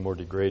becoming more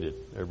degraded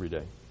every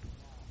day.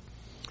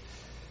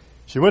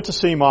 She went to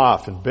see him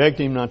off and begged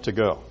him not to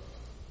go.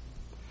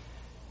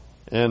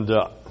 And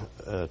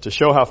to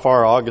show how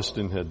far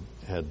Augustine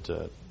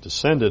had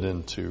descended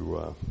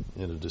into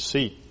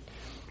deceit,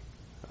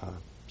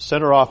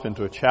 sent her off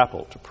into a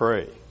chapel to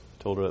pray.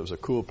 Told her it was a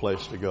cool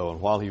place to go.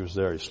 And while he was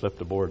there, he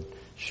slipped aboard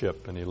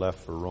ship and he left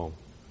for Rome.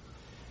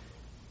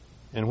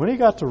 And when he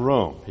got to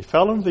Rome, he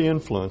fell under the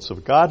influence of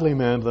a godly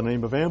man by the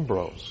name of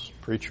Ambrose,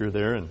 preacher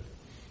there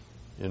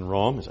in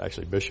Rome. He's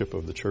actually bishop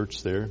of the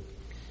church there.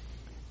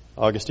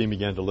 Augustine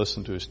began to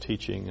listen to his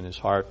teaching, and his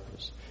heart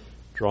was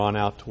drawn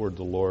out toward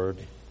the Lord.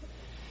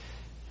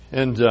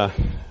 And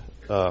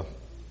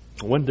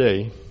one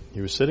day,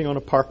 he was sitting on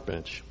a park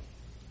bench,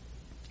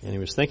 and he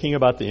was thinking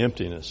about the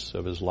emptiness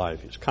of his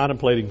life. He was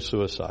contemplating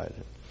suicide.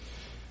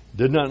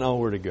 Did not know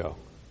where to go.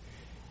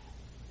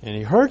 And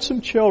he heard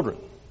some children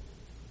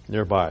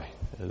nearby.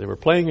 They were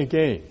playing a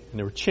game, and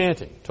they were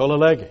chanting, "Tolle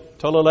lege,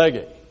 tolle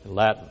lege," in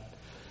Latin,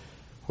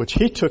 which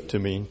he took to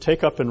mean,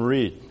 take up and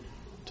read.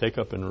 Take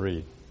up and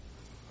read.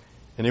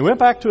 And he went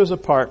back to his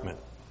apartment,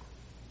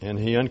 And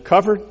he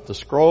uncovered the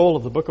scroll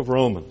of the book of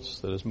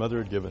Romans that his mother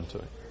had given to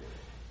him.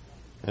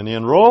 And he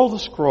unrolled the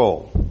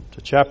scroll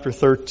to chapter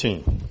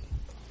 13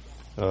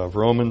 of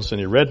Romans, and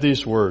he read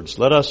these words: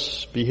 "Let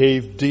us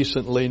behave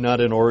decently,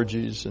 not in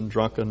orgies and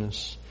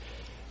drunkenness,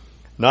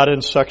 not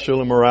in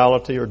sexual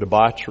immorality or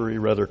debauchery.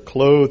 Rather,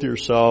 clothe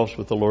yourselves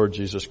with the Lord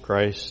Jesus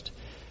Christ,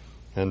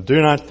 and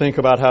do not think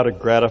about how to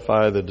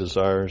gratify the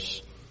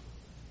desires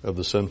of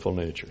the sinful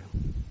nature."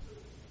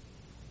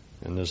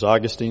 And as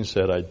Augustine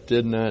said, I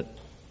did not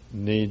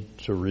need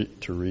to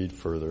read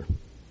further.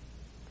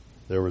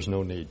 There was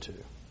no need to.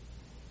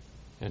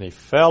 And he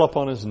fell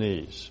upon his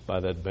knees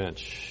by that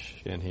bench,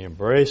 and he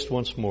embraced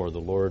once more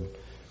the Lord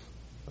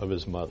of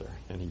his mother.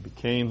 And he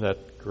became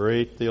that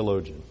great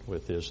theologian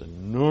with his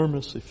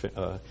enormous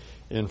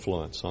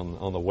influence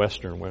on the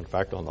Western, in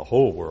fact on the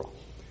whole world,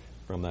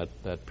 from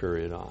that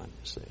period on,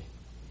 you see.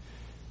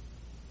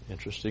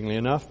 Interestingly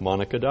enough,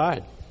 Monica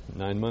died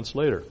 9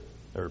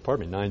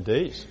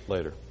 days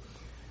later.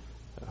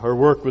 Her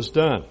work was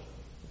done.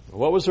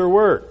 What was her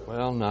work?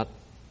 Well, not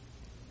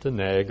to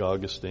nag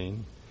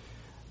Augustine,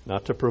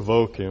 not to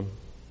provoke him.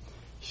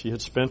 She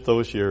had spent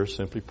those years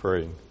simply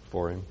praying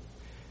for him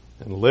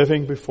and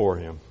living before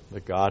him the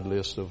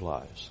godliest of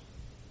lives.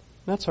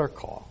 That's our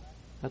call.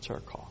 That's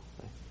our call.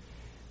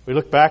 We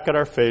look back at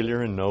our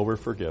failure and know we're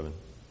forgiven.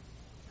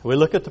 We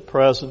look at the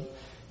present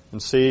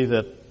and see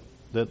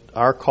that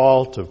our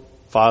call to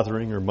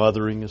fathering or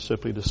mothering is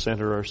simply to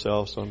center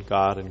ourselves on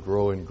God and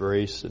grow in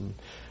grace and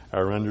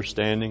our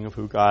understanding of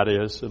who God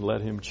is, and let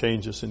Him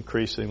change us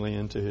increasingly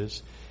into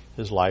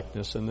His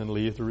likeness, and then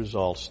leave the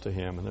results to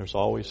Him. And there's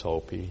always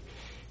hope.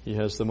 He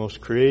has the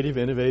most creative,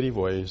 innovative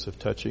ways of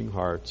touching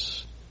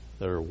hearts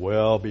that are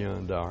well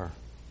beyond our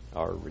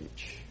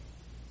reach.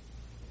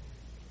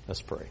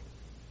 Let's pray.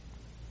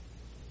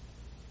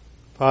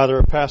 Father,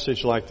 a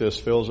passage like this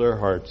fills our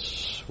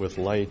hearts with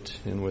light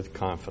and with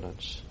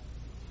confidence.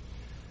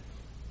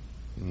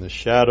 And the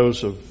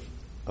shadows of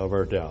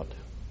our doubt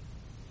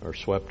are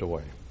swept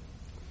away.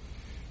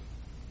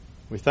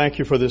 We thank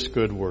you for this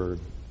good word,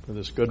 for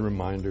this good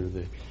reminder,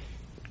 the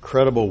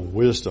incredible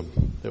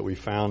wisdom that we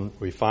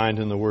find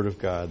in the Word of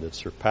God that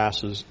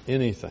surpasses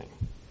anything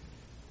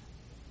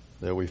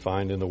that we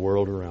find in the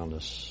world around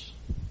us.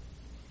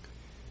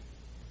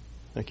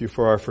 Thank you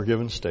for our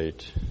forgiven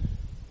state.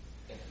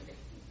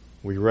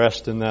 We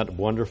rest in that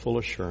wonderful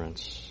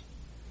assurance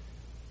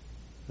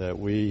that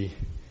we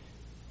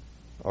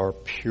are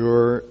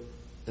pure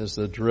as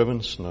the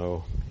driven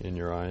snow in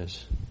your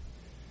eyes.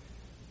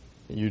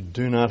 You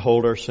do not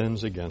hold our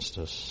sins against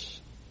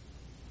us,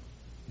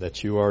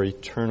 that you are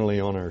eternally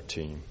on our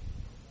team.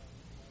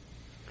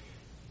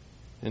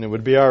 And it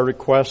would be our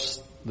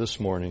request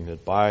this morning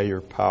that by your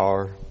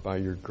power, by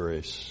your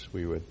grace,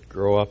 we would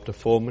grow up to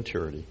full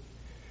maturity,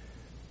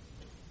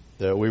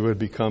 that we would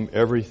become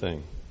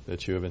everything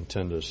that you have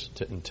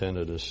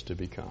intended us to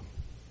become.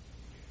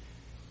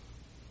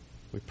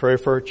 We pray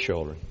for our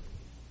children.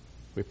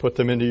 We put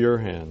them into your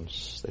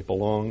hands. They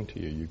belong to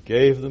you. You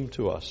gave them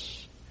to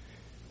us.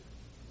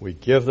 We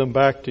give them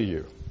back to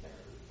you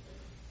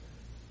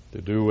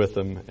to do with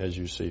them as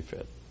you see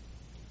fit.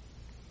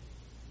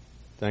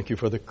 Thank you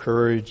for the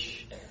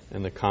courage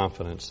and the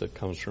confidence that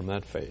comes from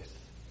that faith.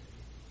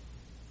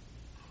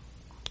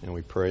 And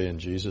we pray in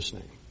Jesus'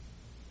 name.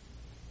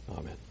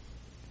 Amen.